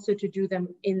then also to do them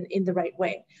in the right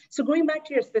way. So going back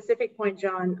to your specific point,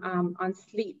 John, on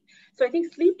sleep. So I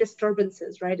think sleep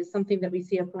disturbances, right, is something that we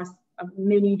see across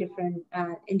many different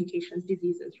indications,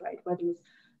 diseases, right? Whether it's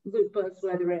lupus,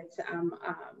 whether it's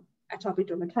atopic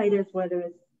dermatitis, whether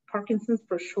it's Parkinson's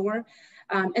for sure.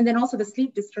 And then also the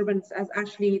sleep disturbance, as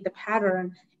actually the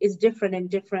pattern is different in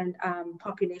different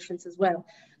populations as well.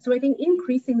 So I think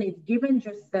increasingly, given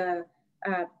just the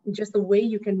way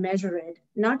you can measure it,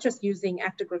 not just using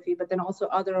actigraphy, but then also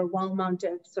other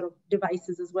well-mounted sort of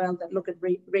devices as well that look at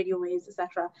radio waves,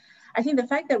 etc. I think the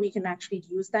fact that we can actually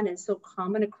use that and it's so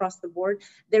common across the board,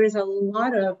 there is a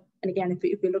lot of, and again,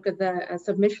 if we look at the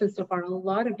submissions so far, a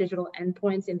lot of digital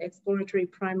endpoints in the exploratory,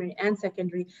 primary, and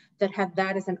secondary that have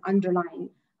that as an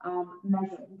underlying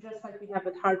measure, just like we have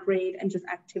with heart rate and just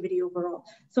activity overall.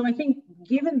 So I think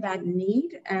given that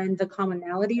need and the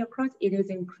commonality across, it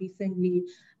is increasingly,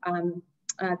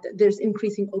 there's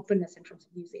increasing openness in terms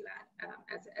of using that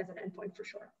as an endpoint for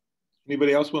sure.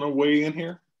 Anybody else want to weigh in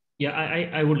here? Yeah,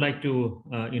 I would like to,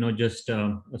 just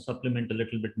supplement a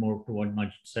little bit more to what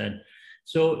Najat said.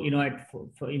 So, I'll give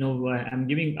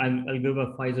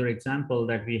a Pfizer example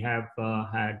that we have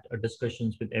had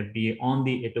discussions with FDA on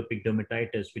the atopic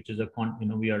dermatitis, which is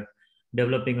we are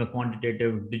developing a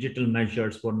quantitative digital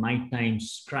measures for nighttime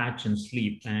scratch and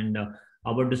sleep. And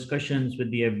our discussions with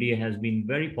the FDA has been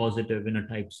very positive in a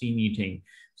Type C meeting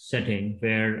setting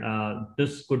where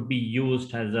this could be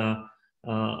used as a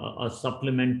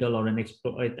supplemental or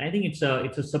I think it's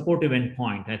a supportive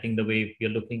endpoint. I think the way we are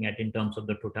looking at in terms of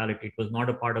the totality, it was not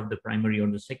a part of the primary or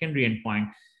the secondary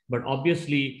endpoint, but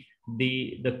obviously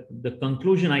the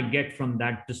conclusion I get from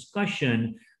that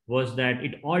discussion was that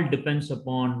it all depends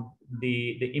upon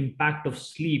the impact of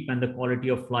sleep and the quality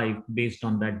of life based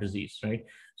on that disease, right?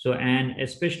 So, and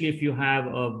especially if you have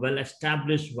a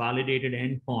well-established, validated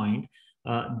endpoint,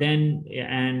 then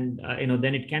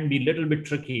it can be a little bit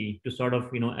tricky to sort of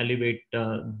elevate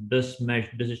this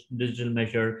digital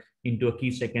measure into a key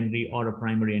secondary or a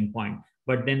primary endpoint.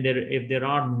 But then if there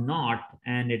are not,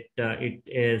 and it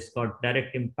is got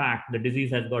direct impact, the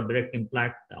disease has got direct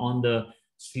impact on the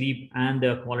sleep and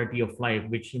the quality of life,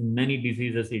 which in many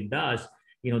diseases it does.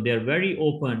 They're very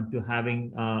open to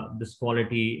having this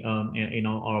quality,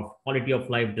 of quality of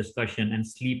life discussion, and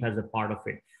sleep as a part of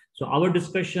it. So our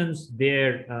discussions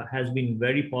there has been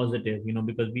very positive,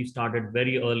 because we started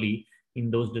very early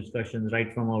in those discussions,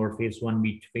 right from our phase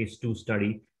 1B, phase 2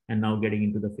 study, and now getting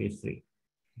into the phase 3.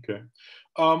 Okay.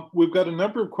 We've got a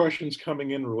number of questions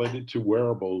coming in related to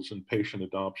wearables and patient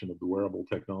adoption of the wearable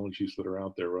technologies that are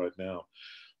out there right now.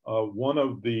 One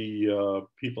of the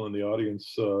people in the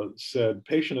audience said,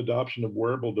 patient adoption of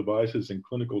wearable devices in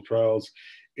clinical trials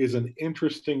is an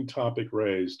interesting topic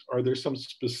raised. Are there some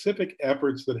specific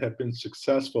efforts that have been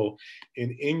successful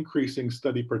in increasing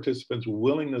study participants'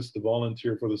 willingness to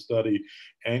volunteer for the study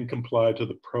and comply to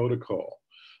the protocol?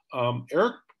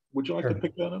 Eric, would you like to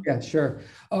pick that up? Yeah, sure.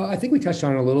 I think we touched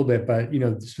on it a little bit, but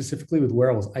specifically with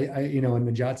wearables, and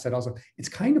Najat said also, it's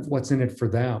kind of what's in it for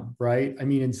them, right? I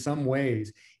mean, in some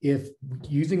ways, if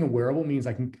using a wearable means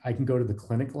I can go to the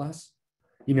clinic less,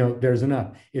 there's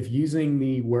enough. If using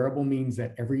the wearable means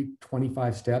that every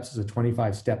 25 steps is a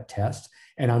 25-step test,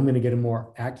 and I'm going to get a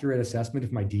more accurate assessment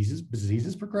of my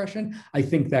disease's progression, I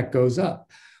think that goes up.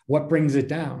 What brings it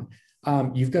down?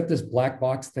 You've got this black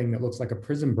box thing that looks like a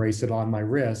prism bracelet on my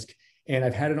wrist, and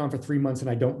I've had it on for 3 months and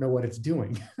I don't know what it's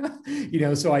doing.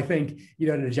 So I think, to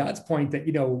Najat's point that,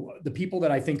 the people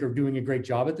that I think are doing a great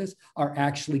job at this are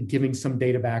actually giving some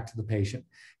data back to the patient,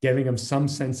 giving them some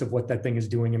sense of what that thing is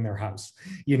doing in their house,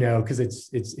 because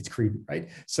it's creepy, right?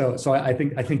 So I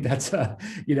think that's a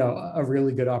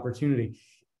really good opportunity.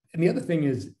 And the other thing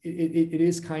is, it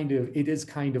is kind of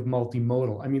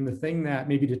multimodal. I mean, the thing that,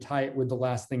 maybe to tie it with the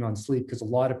last thing on sleep, because a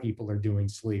lot of people are doing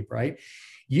sleep, right?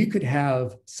 You could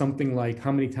have something like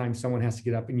how many times someone has to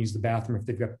get up and use the bathroom if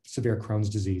they've got severe Crohn's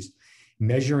disease.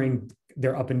 Measuring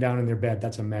their up and down in their bed,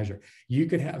 that's a measure. You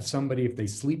could have somebody, if they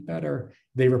sleep better,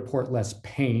 they report less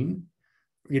pain,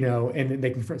 and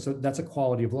they can, so that's a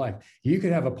quality of life. You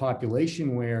could have a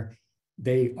population where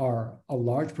a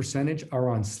large percentage are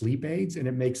on sleep aids, and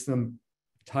it makes them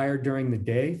tired during the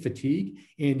day, fatigue.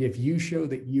 And if you show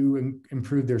that you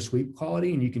improve their sleep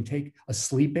quality and you can take a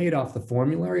sleep aid off the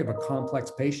formulary of a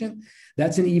complex patient,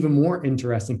 that's an even more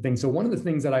interesting thing. So one of the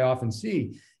things that I often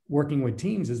see working with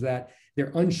teams is that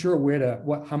they're unsure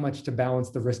how much to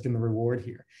balance the risk and the reward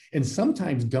here. And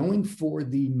sometimes going for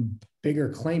the bigger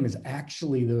claim is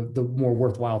actually the more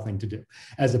worthwhile thing to do,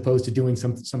 as opposed to doing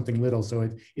something little. So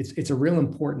it's a real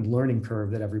important learning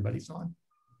curve that everybody's on.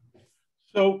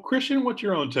 So Christian, what's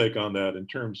your own take on that in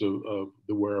terms of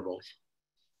the wearables?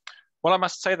 Well, I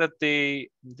must say that the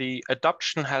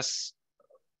adoption has,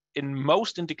 in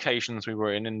most indications we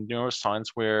were in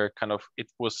neuroscience, where kind of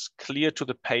it was clear to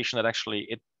the patient that actually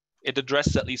it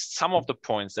addressed at least some of the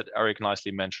points that Eric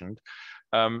nicely mentioned.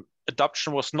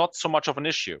 Adoption was not so much of an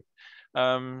issue.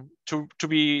 To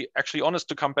be actually honest,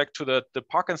 to come back to the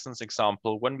Parkinson's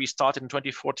example, when we started in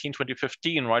 2014,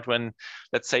 2015, right, when,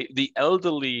 let's say, the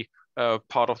elderly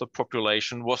part of the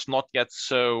population was not yet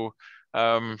so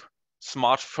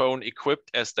smartphone equipped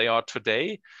as they are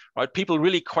today, right? People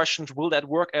really questioned, will that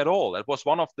work at all? That was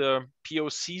one of the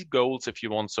POC goals, if you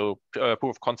want, so proof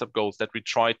of concept goals that we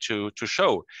tried to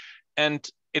show. And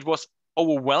it was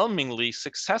overwhelmingly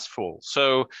successful.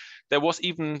 So there was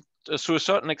even, to a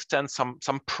certain extent,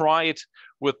 some pride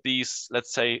with these,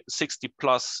 let's say, 60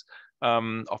 plus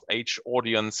of age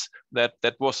audience that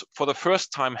was for the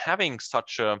first time having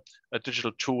such a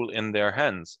digital tool in their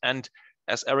hands. And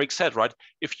as Eric said, right,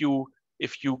 if you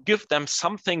give them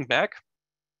something back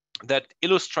that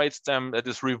illustrates them, that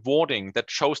is rewarding, that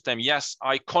shows them, yes,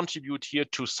 I contribute here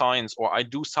to science, or I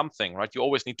do something, right? You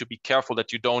always need to be careful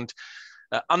that you don't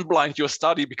unblind your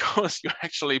study because you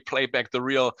actually play back the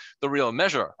real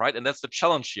measure, right? And that's the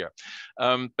challenge here.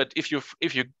 But if you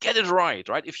get it right,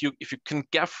 if you can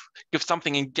give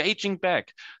something engaging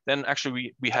back, then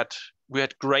actually we had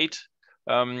great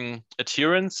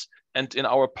adherence. And in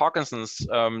our Parkinson's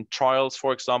trials,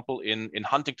 for example, in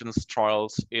Huntington's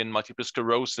trials, in multiple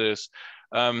sclerosis,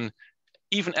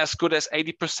 even as good as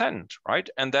 80%, right?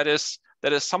 And that is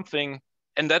something.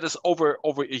 And that is over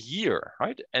a year,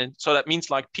 right? And so that means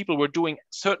like people were doing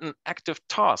certain active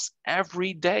tasks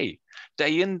every day,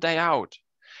 day in, day out.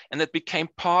 And that became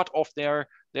part of their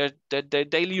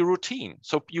daily routine.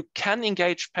 So you can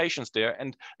engage patients there.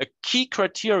 And a key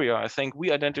criteria I think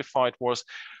we identified was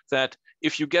that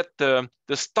if you get the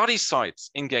study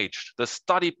sites engaged, the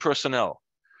study personnel,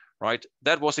 right?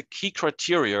 That was a key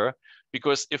criteria,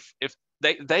 because if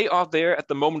they are there at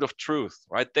the moment of truth,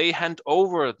 right? They hand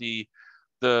over the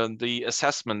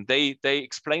assessment, they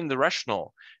explain the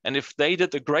rationale. And if they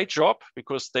did a great job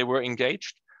because they were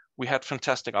engaged, we had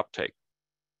fantastic uptake.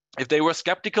 If they were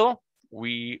skeptical,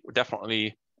 we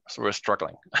definitely were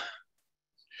struggling.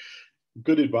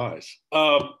 Good advice.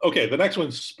 Okay, the next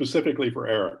one's specifically for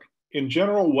Eric. In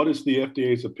general, what is the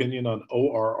FDA's opinion on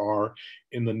ORR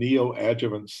in the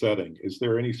neoadjuvant setting? Is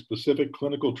there any specific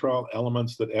clinical trial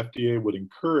elements that FDA would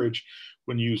encourage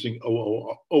when using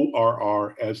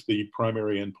ORR as the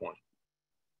primary endpoint?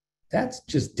 That's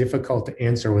just difficult to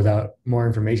answer without more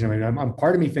information. I mean,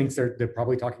 part of me thinks they're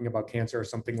probably talking about cancer or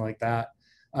something like that.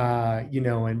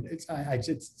 And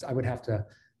I would have to,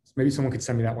 maybe someone could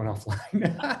send me that one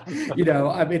offline.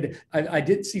 I mean, I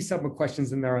did see some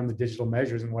questions in there on the digital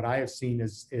measures, and what I have seen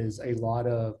is a lot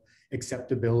of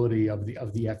acceptability of the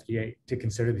FDA to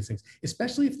consider these things,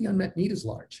 especially if the unmet need is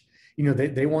large.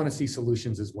 They want to see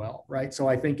solutions as well, right? So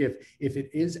I think if it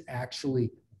is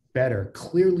actually better,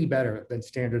 clearly better than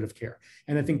standard of care,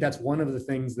 and I think that's one of the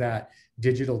things that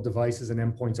digital devices and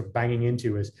endpoints are banging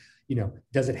into is,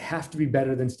 does it have to be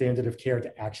better than standard of care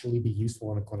to actually be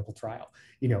useful in a clinical trial?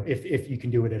 If you can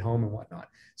do it at home and whatnot.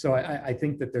 So I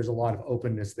think that there's a lot of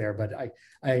openness there, but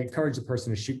I encourage the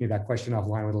person to shoot me that question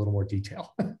offline with a little more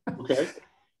detail. Okay.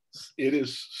 It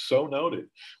is so noted.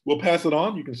 We'll pass it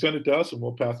on. You can send it to us and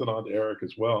we'll pass it on to Eric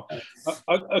as well.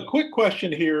 A quick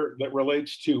question here that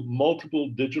relates to multiple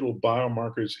digital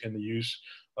biomarkers in the use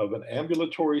of an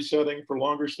ambulatory setting for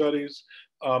longer studies.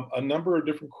 A number of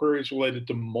different queries related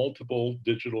to multiple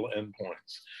digital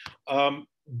endpoints.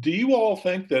 Do you all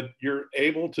think that you're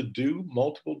able to do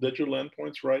multiple digital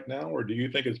endpoints right now, or do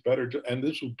you think it's better to, and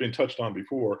this has been touched on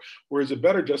before, or is it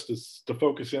better just to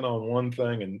focus in on one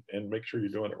thing and make sure you're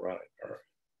doing it right? All right.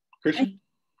 Christian?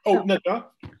 Najat?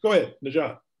 Go ahead,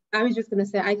 Najat. I was just going to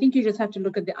say, I think you just have to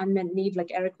look at the unmet need,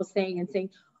 like Eric was saying, and saying,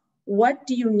 what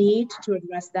do you need to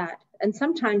address that? And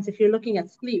sometimes if you're looking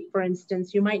at sleep, for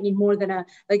instance, you might need more than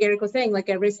like Eric was saying, like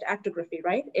a wrist actigraphy,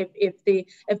 right? If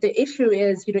the issue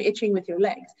is, itching with your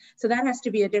legs. So that has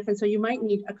to be a difference. So you might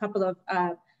need a couple of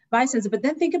biosensors, but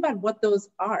then think about what those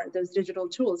are, those digital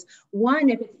tools. One,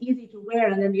 if it's easy to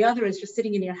wear, and then the other is just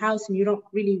sitting in your house and you don't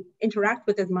really interact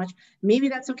with as much, maybe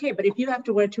that's okay. But if you have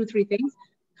to wear 2, 3 things,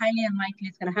 highly unlikely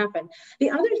it's going to happen. The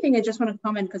other thing I just want to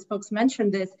comment, because folks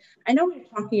mentioned this, I know we're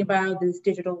talking about these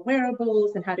digital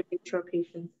wearables and how to make sure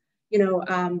patients,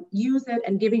 use it,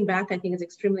 and giving back, I think, is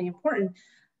extremely important.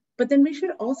 But then we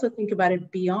should also think about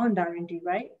it beyond R&D,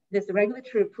 right? There's the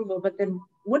regulatory approval, but then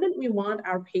wouldn't we want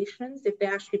our patients, if they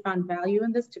actually found value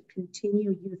in this, to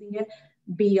continue using it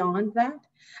beyond that?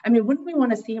 I mean, wouldn't we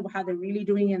want to see how they're really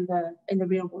doing in the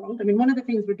real world? I mean, one of the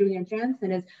things we're doing at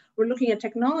JANSSEN is we're looking at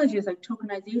technologies like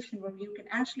tokenization, where you can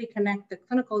actually connect the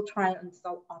clinical trial and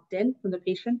so opt-in from the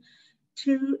patient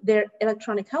to their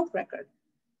electronic health record,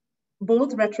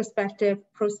 both retrospective,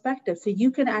 prospective. So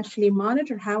you can actually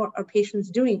monitor how are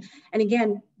patients doing. And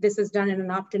again, this is done in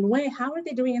an opt-in way. How are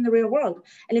they doing in the real world?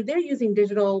 And if they're using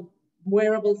digital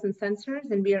wearables and sensors,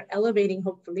 and we are elevating,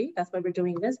 hopefully, that's why we're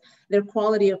doing this, their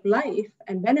quality of life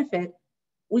and benefit,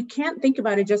 we can't think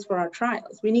about it just for our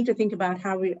trials. We need to think about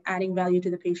how we're adding value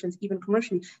to the patients, even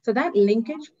commercially. So that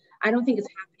linkage, I don't think is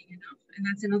happening enough. And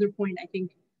that's another point, I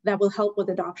think, that will help with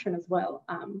adoption as well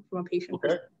from a patient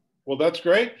perspective. Well, that's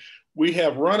great. We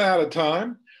have run out of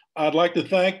time. I'd like to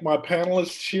thank my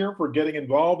panelists here for getting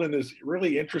involved in this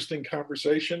really interesting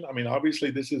conversation. I mean, obviously,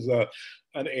 this is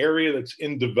an area that's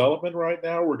in development right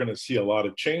now. We're going to see a lot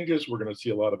of changes. We're going to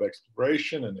see a lot of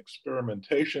exploration and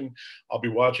experimentation. I'll be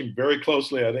watching very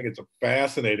closely. I think it's a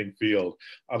fascinating field.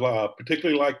 I'd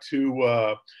particularly like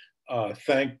to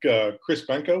thank Chris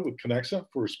BENKO with KONEKSA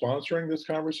for sponsoring this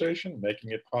conversation,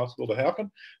 making it possible to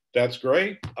happen. That's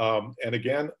great. And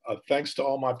again, thanks to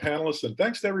all my panelists, and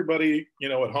thanks to everybody,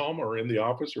 at home or in the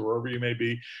office or wherever you may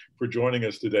be, for joining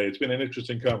us today. It's been an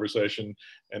interesting conversation,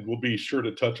 and we'll be sure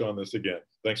to touch on this again.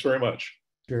 Thanks very much.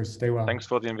 Sure, stay well. Thanks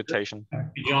for the invitation.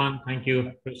 John, thank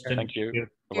you. Kristen, Thank you.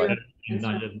 Bye-bye.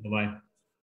 Bye-bye.